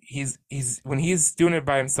he's when he's doing it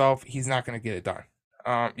by himself, he's not going to get it done.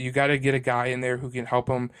 You got to get a guy in there who can help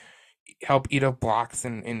eat up blocks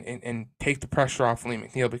and take the pressure off Lee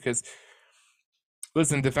McNeil, because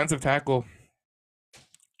listen, defensive tackle,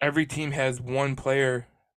 every team has one player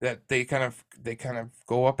that they kind of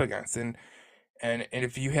go up against, and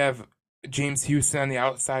if you have James Houston on the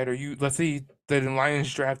outside, or let's say the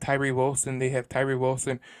Lions draft Tyree Wilson, they have Tyree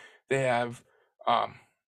Wilson, they have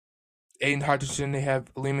Aiden Hutchinson, they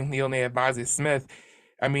have Lee McNeil, and they have Mozzie Smith.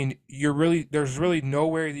 I mean, there's really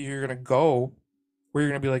nowhere that you're gonna go where you're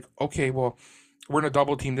gonna be like, okay, well, we're gonna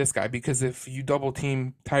double team this guy, because if you double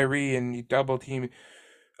team Tyree and you double team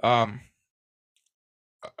Aiden,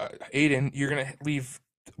 you're gonna leave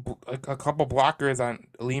a couple blockers on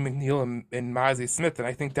Lee McNeil and Mozzie Smith, and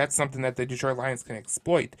I think that's something that the Detroit Lions can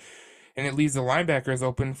exploit, and it leaves the linebackers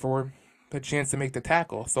open for the chance to make the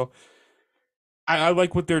tackle. So I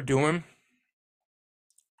like what they're doing.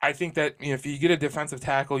 I think that if you get a defensive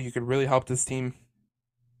tackle, you could really help this team.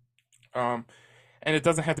 And it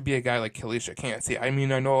doesn't have to be a guy like Kalisha Cansey. I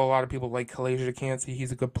mean, I know a lot of people like Kalisha Cansey.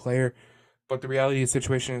 He's a good player, but the reality of the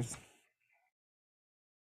situation is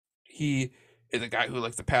he is a guy who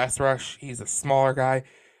likes to pass rush. He's a smaller guy.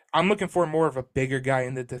 I'm looking for more of a bigger guy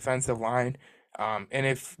in the defensive line. And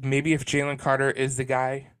if Jalen Carter is the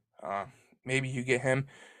guy, maybe you get him.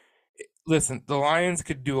 Listen, the Lions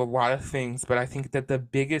could do a lot of things, but I think that the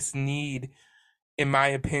biggest need, in my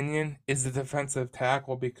opinion, is the defensive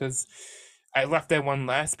tackle, because I left that one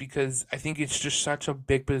last because I think it's just such a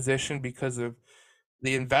big position because of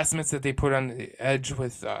the investments that they put on the edge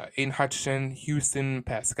with Aiden Hutchinson, Houston,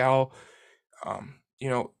 Pascal.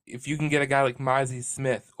 If you can get a guy like Mozzie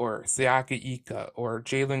Smith or Siaka Ika or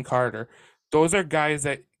Jalen Carter, those are guys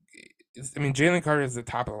that, I mean, Jalen Carter is the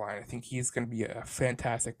top of the line. I think he's going to be a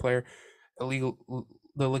fantastic player. The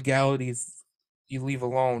legalities you leave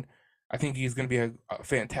alone, I think he's going to be a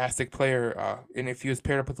fantastic player. And if he was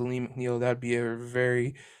paired up with Lee McNeil, that'd be a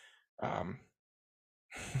very, that'd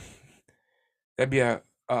be a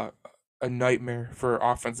nightmare for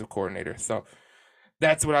offensive coordinator. So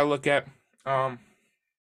that's what I look at.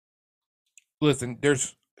 Listen,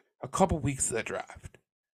 there's a couple weeks to the draft,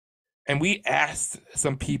 and we asked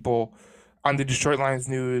some people on the Detroit Lions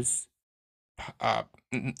News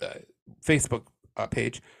Facebook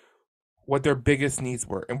page what their biggest needs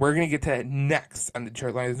were, and we're going to get to that next on the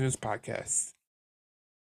Detroit Lions News podcast.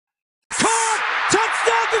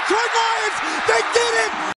 Touchdown, Detroit Lions! They did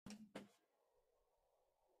it!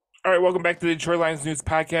 All right, welcome back to the Detroit Lions News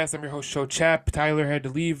podcast. I'm your host, Joe Chap. Tyler had to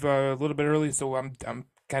leave a little bit early, so I'm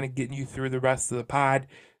kind of getting you through the rest of the pod.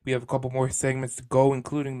 We have a couple more segments to go,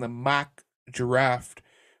 including the mock draft,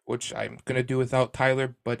 which I'm going to do without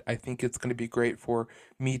Tyler, but I think it's going to be great for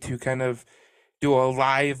me to kind of do a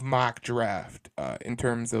live mock draft in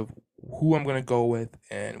terms of who I'm going to go with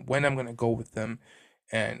and when I'm going to go with them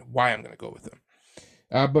and why I'm going to go with them.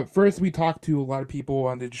 But first, we talked to a lot of people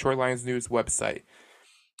on the Detroit Lions News website.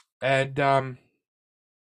 And I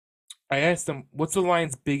asked them, what's the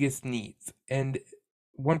Lions' biggest needs? And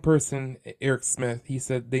one person, Eric Smith, he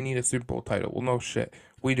said they need a Super Bowl title. Well, no shit.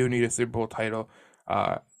 We do need a Super Bowl title.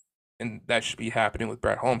 And that should be happening with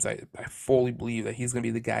Brad Holmes. I fully believe that he's going to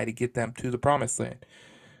be the guy to get them to the promised land.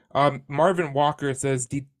 Marvin Walker says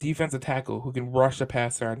defensive tackle who can rush a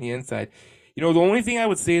passer on the inside. The only thing I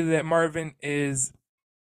would say to that, Marvin, is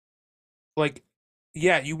like,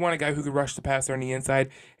 yeah, you want a guy who could rush the passer on the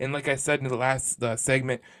inside. And like I said in the last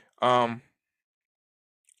segment,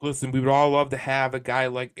 listen, we would all love to have a guy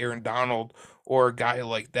like Aaron Donald or a guy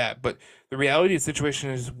like that. But the reality of the situation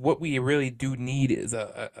is what we really do need is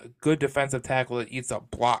a good defensive tackle that eats up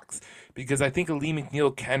blocks. Because I think Lee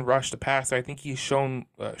McNeil can rush the passer. I think he showed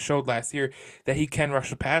last year that he can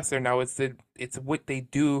rush the passer. Now it's what they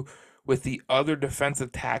do with the other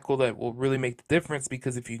defensive tackle that will really make the difference,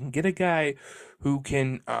 because if you can get a guy who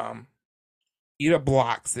can eat up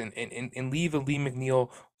blocks and leave a Lee McNeil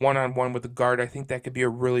one-on-one with the guard. I think that could be a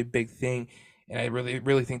really big thing, and I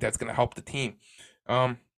really think that's going to help the team.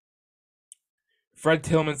 Fred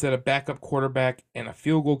Tillman said a backup quarterback and a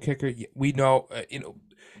field goal kicker. We know,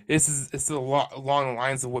 this is a lot along the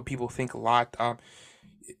lines of what people think a lot.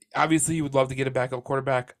 Obviously, you would love to get a backup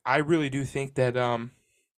quarterback. I really do think that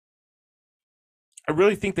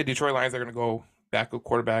Detroit Lions are going to go backup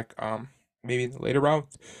quarterback. Maybe in the later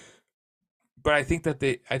rounds. But I think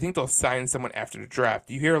they'll sign someone after the draft.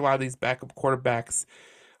 You hear a lot of these backup quarterbacks,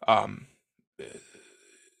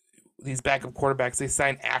 they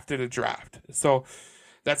sign after the draft. So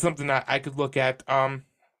that's something that I could look at. A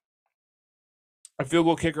field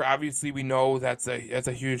goal kicker, obviously, we know that's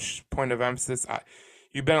a huge point of emphasis.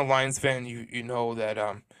 You've been a Lions fan, you know that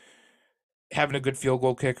having a good field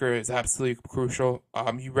goal kicker is absolutely crucial.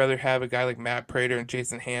 You'd rather have a guy like Matt Prater and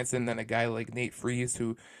Jason Hanson than a guy like Nate Freese,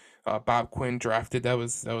 who Bob Quinn drafted. That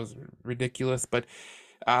was ridiculous. But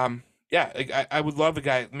yeah, I would love a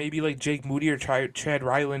guy maybe like Jake Moody or Chad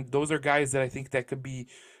Ryland. Those are guys that I think that could be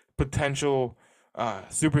potential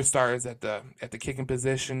superstars at the kicking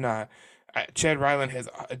position. Chad Ryland has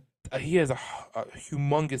a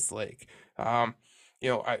humongous leg.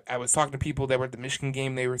 I was talking to people that were at the Michigan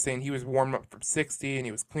game. They were saying he was warming up from 60 and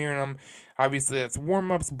he was clearing them. Obviously, that's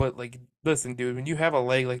warm ups, but like, listen, dude, when you have a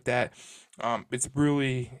leg like that, it's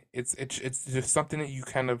just something that you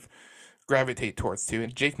kind of gravitate towards too.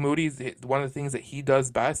 And Jake Moody, one of the things that he does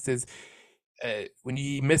best is when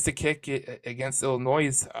he missed a kick against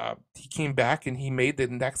Illinois, he came back and he made the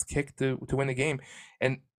next kick to win the game,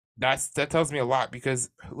 and that tells me a lot because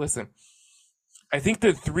listen. I think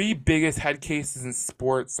the three biggest head cases in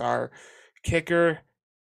sports are kicker,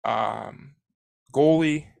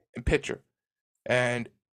 goalie, and pitcher. And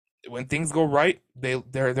when things go right,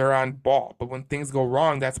 they're on ball. But when things go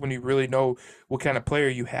wrong, that's when you really know what kind of player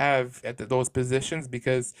you have at those positions.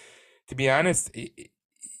 Because to be honest, if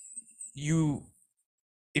you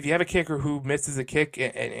have a kicker who misses a kick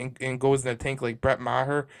and goes in the tank like Brett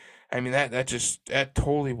Maher, I mean that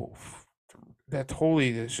totally will. That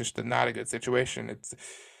totally is just not a good situation.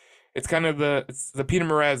 It's kind of the Peter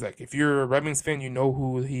Mrazek. If you're a Red Wings fan, you know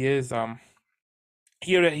who he is.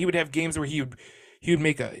 He would have games where he would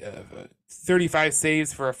make a 35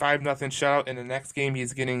 saves for a 5-0 shutout, and the next game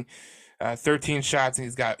he's getting 13 shots and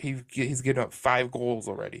he's getting up 5 goals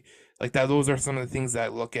already. Like that, those are some of the things that I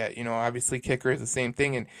look at. Obviously kicker is the same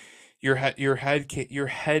thing, and your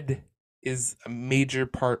head is a major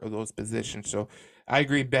part of those positions. So I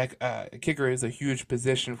agree, Beck. Kicker is a huge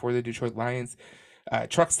position for the Detroit Lions.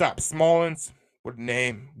 Truck Stop Smallins, what a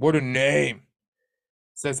name. What a name.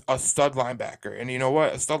 Says a stud linebacker. And you know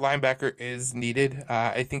what? A stud linebacker is needed.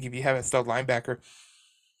 I think if you have a stud linebacker,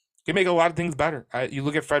 you can make a lot of things better. You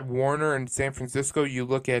look at Fred Warner in San Francisco. You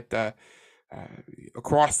look at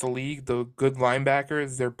across the league, the good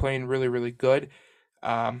linebackers. They're playing really, really good.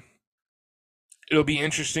 It'll be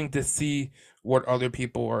interesting to see what other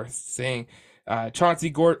people are saying. Chauncey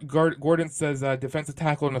Gordon says defensive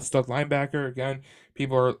tackle and a stud linebacker. Again, the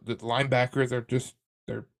linebackers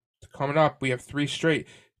they're coming up. We have 3 straight.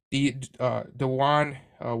 DeJuan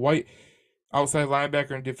White, outside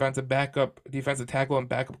linebacker and defensive tackle and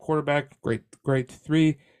backup quarterback. Great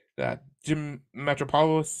 3. Jim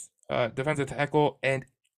Metropoulos, defensive tackle and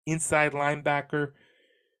inside linebacker.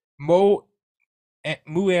 Moo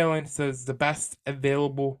Allen says the best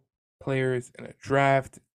available players in a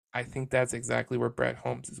draft. I think that's exactly where Brad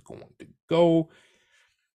Holmes is going to go.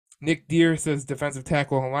 Nick Deere says defensive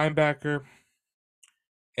tackle and linebacker.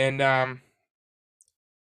 And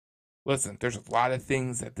listen, there's a lot of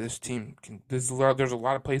things that this team can. There's a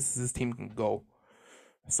lot of places this team can go.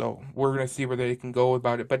 So we're gonna see where they can go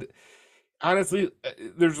about it. But honestly,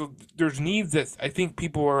 there's needs that I think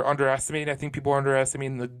people are underestimating. I think people are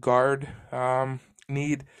underestimating the guard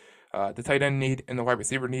need. The tight end need and the wide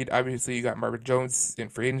receiver need. Obviously, you got Marvin Jones in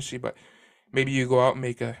free agency, but maybe you go out and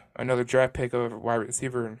make another draft pick of a wide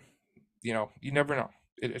receiver, and you never know.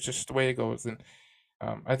 It's just the way it goes, and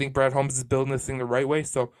I think Brad Holmes is building this thing the right way.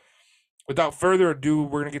 So, without further ado,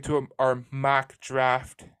 we're gonna get to our mock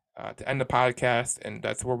draft to end the podcast, and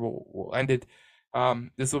that's where we'll end it.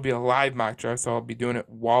 This will be a live mock draft, so I'll be doing it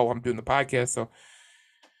while I'm doing the podcast. So.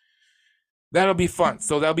 That'll be fun.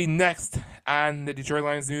 So that'll be next on the Detroit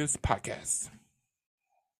Lions News podcast.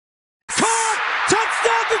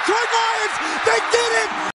 Touchdown, Detroit Lions! They did it!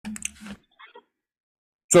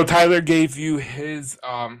 So Tyler gave you his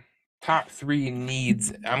top 3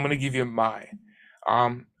 needs. I'm going to give you mine.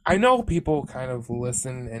 I know people kind of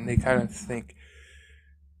listen and they kind of think,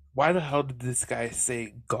 why the hell did this guy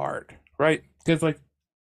say guard? Right? Because,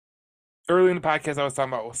 early in the podcast, I was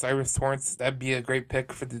talking about O'Cyrus Torrence. That'd be a great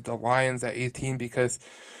pick for the Lions at 18 because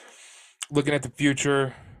looking at the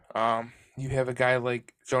future, you have a guy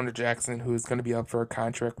like Jonah Jackson who's going to be up for a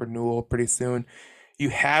contract renewal pretty soon. You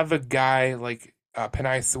have a guy like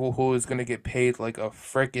Penei Sewell who is going to get paid like a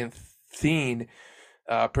freaking fiend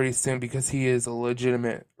pretty soon because he is a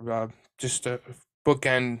legitimate, just a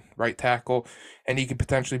bookend right tackle, and he could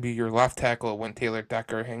potentially be your left tackle when Taylor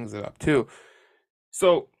Decker hangs it up too.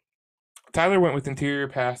 So Tyler went with interior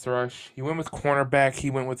pass rush. He went with cornerback. He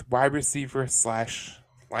went with wide receiver slash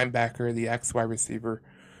linebacker, the X wide receiver.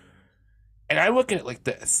 And I look at it like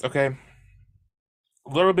this, okay?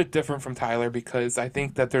 A little bit different from Tyler because I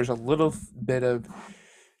think that there's a little bit of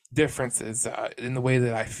differences in the way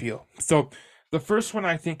that I feel. So the first one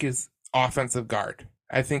I think is offensive guard.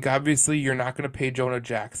 I think obviously you're not going to pay Jonah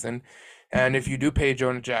Jackson. And if you do pay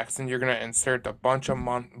Jonah Jackson, you're going to insert a bunch of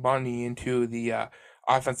money into the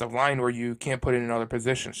offensive line where you can't put it in another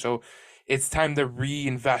position. So it's time to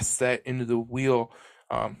reinvest that into the wheel.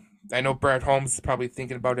 I know Brad Holmes is probably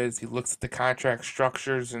thinking about it as he looks at the contract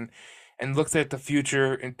structures and looks at the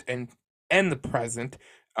future and the present.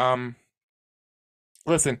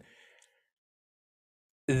 Listen,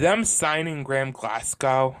 them signing Graham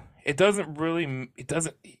Glasgow, it doesn't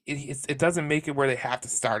make it where they have to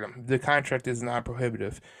start him. The contract is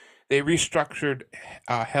non-prohibitive. They restructured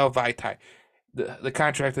Hal Vaitai. The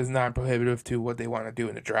contract is non-prohibitive to what they want to do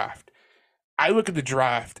in the draft. I look at the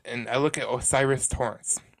draft and I look at O'Cyrus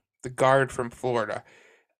Torrence, the guard from Florida.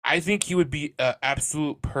 I think he would be an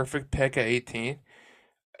absolute perfect pick at 18.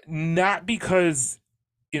 Not because,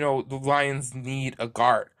 the Lions need a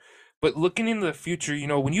guard, but looking into the future,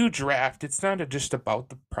 when you draft, it's not just about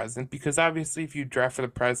the present, because obviously if you draft for the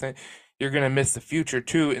present, you're going to miss the future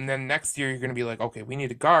too. And then next year, you're going to be like, okay, we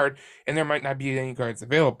need a guard, and there might not be any guards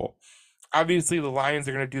available. Obviously, the Lions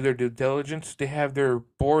are going to do their due diligence. They have their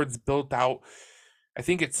boards built out, I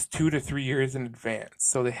think it's 2 to 3 years in advance.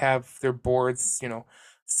 So they have their boards,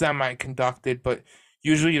 semi-conducted, but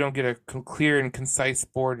usually you don't get a clear and concise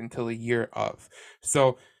board until a year of.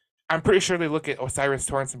 So I'm pretty sure they look at O'Cyrus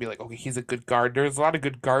Torrence and be like, okay, he's a good guard. There's a lot of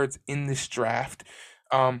good guards in this draft.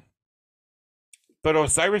 But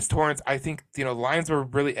O'Cyrus Torrence, I think, the Lions were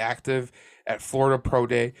really active at Florida Pro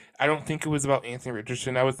Day. I don't think it was about Anthony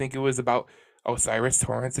Richardson. I would think it was about O'Cyrus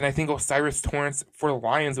Torrence. And I think O'Cyrus Torrence for the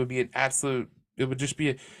Lions would be it would just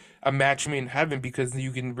be a match made in heaven because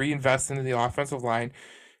you can reinvest into the offensive line.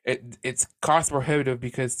 It's cost prohibitive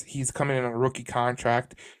because he's coming in on a rookie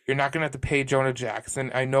contract. You're not going to have to pay Jonah Jackson.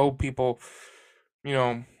 I know people,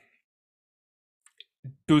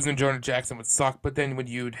 losing Jonah Jackson would suck, but then when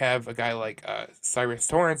you'd have a guy like Cyrus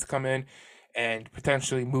Torrence come in and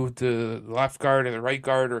potentially move to the left guard or the right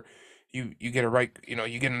guard, or you get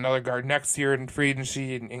you get another guard next year in free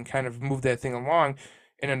agency and kind of move that thing along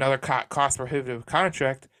in another cost prohibitive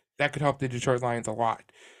contract, that could help the Detroit Lions a lot.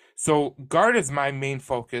 So guard is my main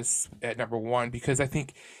focus at number 1 because I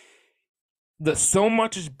think so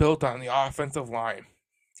much is built on the offensive line,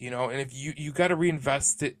 and if you got to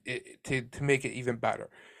reinvest it to make it even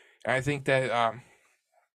better. And I think that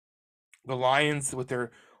the Lions with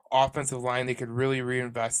their offensive line, they could really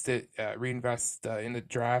reinvest in the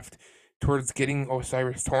draft towards getting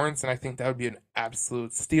O'Cyrus Torrence, and I think that would be an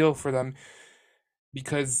absolute steal for them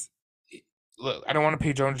because look, I don't want to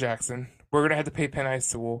pay Jonah Jackson. We're going to have to pay Penei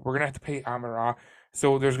Sewell. We're going to have to pay Amon-Ra.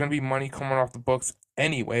 So there's going to be money coming off the books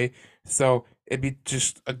anyway. So it'd be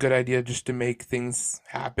just a good idea just to make things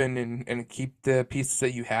happen and keep the pieces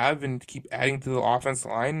that you have and keep adding to the offensive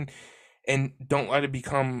line and don't let it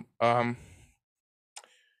become, a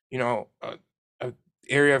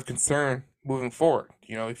area of concern moving forward.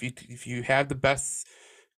 If you have the best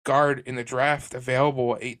guard in the draft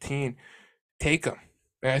available at 18, take him.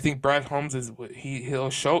 And I think Brad Holmes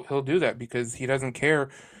he'll do that because he doesn't care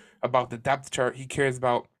about the depth chart. He cares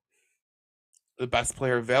about the best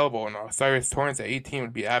player available, and O'Cyrus Torrence at 18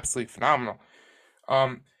 would be absolutely phenomenal.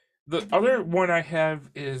 The other one I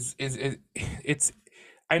have is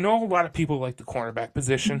I know a lot of people like the cornerback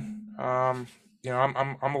position. I'm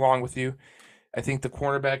along with you. I think the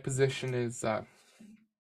cornerback position is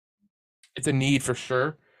it's a need for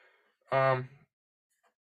sure.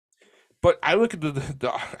 But I look at the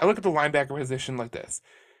linebacker position like this.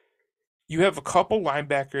 You have a couple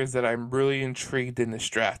linebackers that I'm really intrigued in this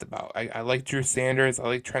draft about. I like Drew Sanders. I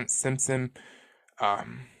like Trent Simpson.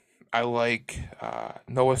 I like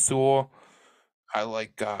Noah Sewell. I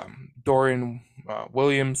like Dorian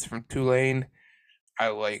Williams from Tulane. I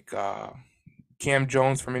like Cam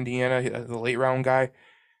Jones from Indiana, the late round guy.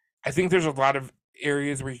 I think there's a lot of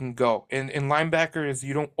areas where you can go. And linebackers,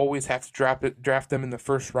 you don't always have to draft them in the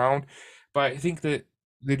first round, But I think that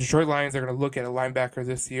the Detroit Lions are going to look at a linebacker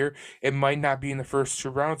this year. It might not be in the first 2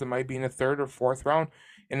 rounds. It might be in the third or fourth round.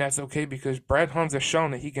 And that's okay because Brad Holmes has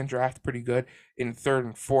shown that he can draft pretty good in third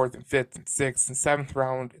and fourth and fifth and sixth and seventh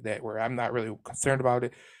round, that where I'm not really concerned about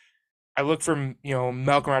it. I look for,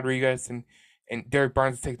 Malcolm Rodriguez and Derek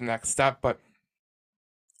Barnes to take the next step, but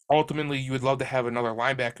ultimately you would love to have another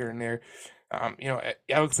linebacker in there.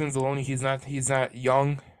 Alex Anzalone, he's not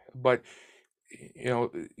young, but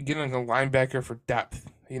getting a linebacker for depth.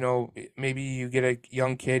 Maybe you get a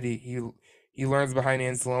young kid, he learns behind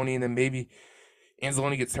Anzalone, and then maybe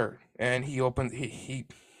Anzalone gets hurt and he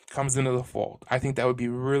comes into the fold. I think that would be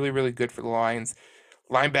really, really good for the Lions.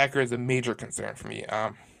 Linebacker is a major concern for me.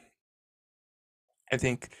 I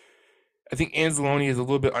think Anzalone is a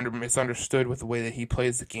little bit misunderstood with the way that he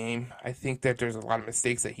plays the game. I think that there's a lot of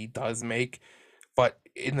mistakes that he does make, but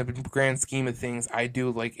in the grand scheme of things, I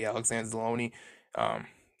do like Alex Anzalone, and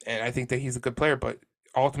I think that he's a good player. But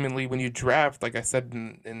ultimately, when you draft, like I said,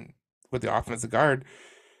 in with the offensive guard,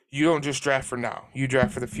 you don't just draft for now; you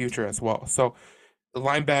draft for the future as well. So, the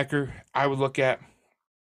linebacker I would look at,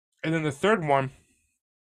 and then the third one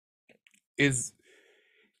is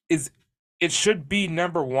it should be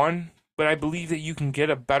number one, but I believe that you can get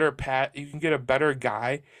a better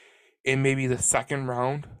guy in maybe the second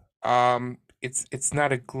round. It's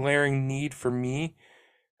not a glaring need for me.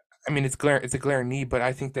 I mean, it's a glaring need, but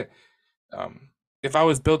I think that if I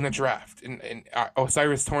was building a draft and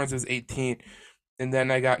O'Cyrus Torrence is 18, and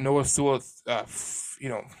then I got Noah Sewell,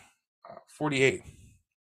 48.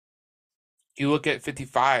 You look at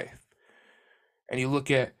 55, and you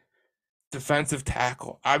look at defensive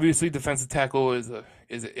tackle. Obviously, defensive tackle is an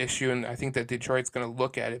issue, and I think that Detroit's going to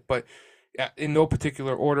look at it. But in no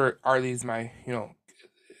particular order are these my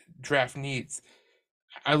draft needs.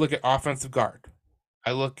 I look at offensive guard,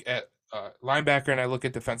 I look at linebacker, and I look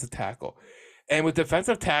at defensive tackle. And with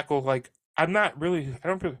defensive tackle, like I don't really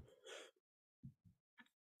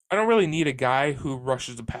need a guy who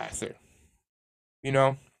rushes the passer. I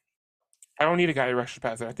don't need a guy who rushes the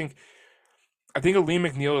passer. I think Alim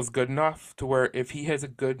McNeill is good enough to where if he has a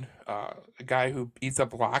good a guy who eats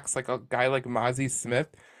up blocks, like a guy like Mazi Smith,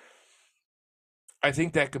 I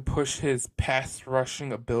think that could push his pass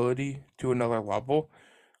rushing ability to another level.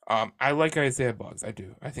 I like Isaiah Buggs. I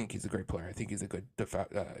do. I think he's a great player. I think he's a good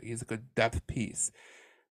depth piece.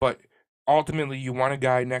 But ultimately, you want a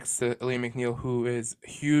guy next to Alim McNeill who is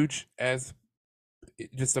huge as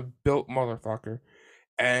just a built motherfucker,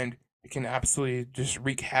 and can absolutely just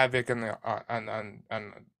wreak havoc on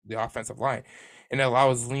the offensive line, and it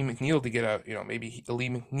allows Alim McNeill to get maybe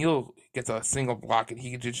Alim McNeill gets a single block and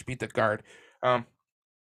he can just beat the guard. I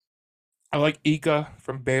like Ika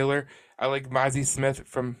from Baylor. I like Mazi Smith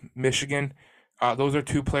from Michigan. Those are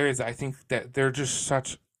two players that I think that they're just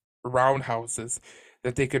such roundhouses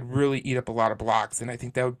that they could really eat up a lot of blocks, and I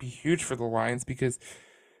think that would be huge for the Lions because,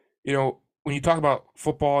 when you talk about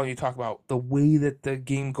football and you talk about the way that the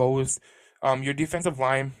game goes, your defensive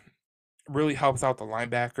line really helps out the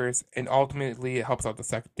linebackers, and ultimately it helps out the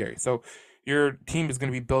secondary. So your team is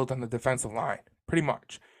going to be built on the defensive line, pretty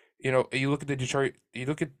much. You look at the Detroit, you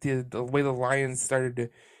look at the way the Lions started to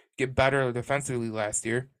get better defensively last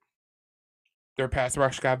year. Their pass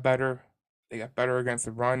rush got better. They got better against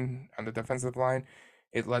the run on the defensive line.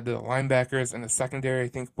 It led to the linebackers, and the secondary, I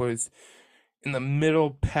think, was in the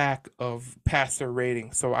middle pack of passer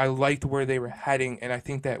rating. So I liked where they were heading, and I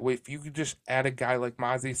think that if you could just add a guy like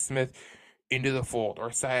Mazi Smith into the fold, or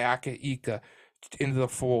Siaki Ika into the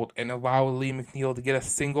fold, and allow Alim McNeill to get a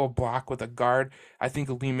single block with a guard, I think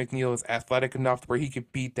Alim McNeill is athletic enough where he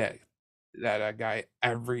could beat that guy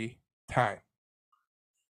every time.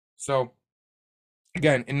 So,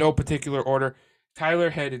 again, in no particular order, Tyler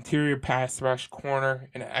had interior pass rush, corner,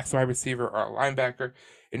 and an X wide receiver or a linebacker.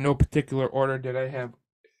 In no particular order did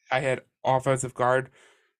I had offensive guard,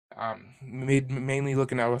 mainly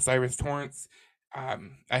looking at O'Cyrus Torrence. I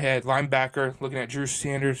had linebacker looking at Drew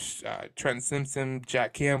Sanders, Trenton Simpson,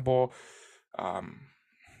 Jack Campbell,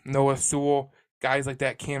 Noah Sewell, guys like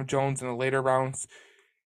that, Cam Jones in the later rounds,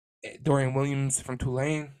 Dorian Williams from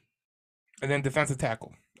Tulane, and then defensive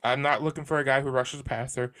tackle. I'm not looking for a guy who rushes a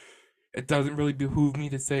passer. It doesn't really behoove me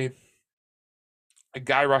to say a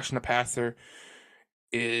guy rushing a passer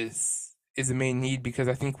is the main need, because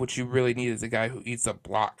I think what you really need is a guy who eats up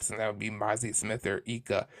blocks, and that would be Mazi Smith or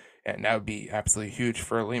Ika, and that would be absolutely huge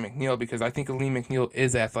for Alim McNeill, because I think Alim McNeill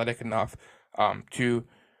is athletic enough to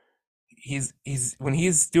he's when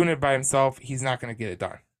he's doing it by himself, he's not going to get it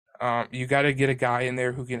done. You got to get a guy in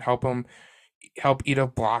there who can help eat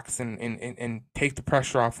up blocks and take the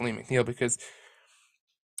pressure off Alim McNeill, because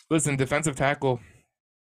listen, defensive tackle,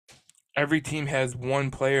 every team has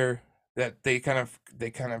one player that they kind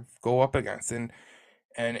of go up against, and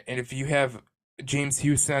if you have James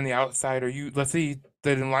Houston on the outside, or let's say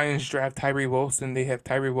the Lions draft Tyree Wilson, they have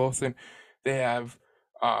Tyree Wilson, they have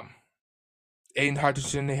Aiden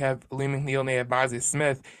Hutchinson, they have Lee McNeil, and they have Mozzie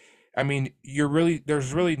Smith. I mean,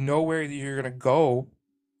 there's really nowhere that you're gonna go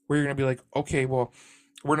where you're gonna be like, okay, well,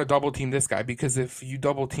 we're gonna double team this guy, because if you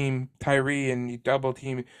double team Tyree and you double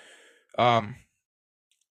team um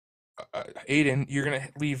Aiden, you're gonna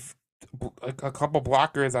leave a couple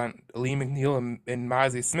blockers on Lee McNeil and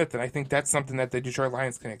Mozzie Smith, and I think that's something that the Detroit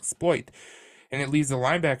Lions can exploit, and it leaves the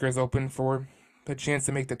linebackers open for the chance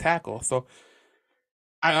to make the tackle. So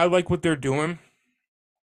I like what they're doing.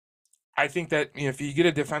 I think that if you get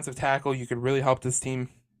a defensive tackle, you could really help this team.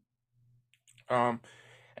 And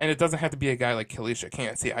it doesn't have to be a guy like Kalisha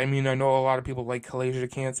Cansey. I mean, I know a lot of people like Kalisha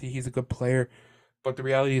Cansey. He's a good player, but the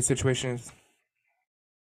reality of the situation is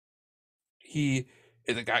he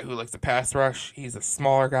is a guy who likes to pass rush. He's a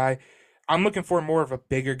smaller guy. I'm looking for more of a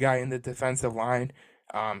bigger guy in the defensive line.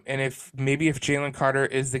 And if Jalen Carter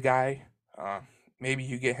is the guy, maybe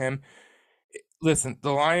you get him. Listen, the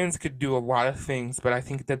Lions could do a lot of things, but I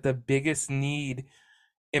think that the biggest need,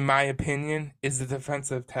 in my opinion, is the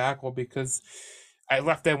defensive tackle, because I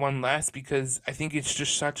left that one last because I think it's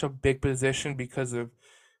just such a big position because of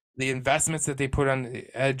the investments that they put on the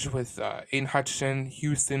edge with Aiden Hutchinson,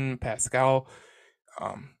 Houston, Pascal.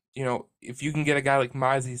 If you can get a guy like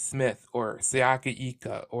Mozzie Smith or Siaka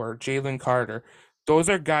Ika or Jalen Carter, those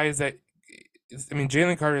are guys that, I mean,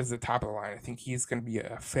 Jalen Carter is the top of the line. I think he's going to be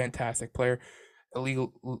a fantastic player. The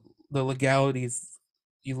legalities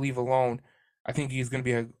you leave alone, I think he's going to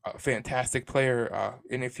be a fantastic player.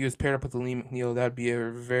 And if he was paired up with Lee McNeil, that'd be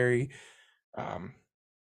a very,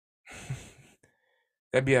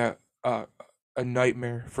 that'd be a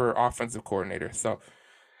nightmare for offensive coordinator. So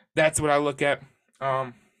that's what I look at.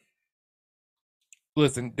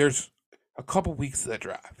 Listen, there's a couple weeks of the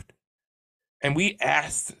draft, and we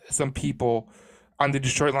asked some people on the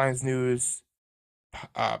Detroit Lions News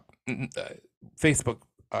Facebook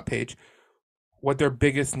page what their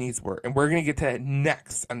biggest needs were, and we're gonna get to that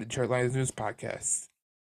next on the Detroit Lions News podcast.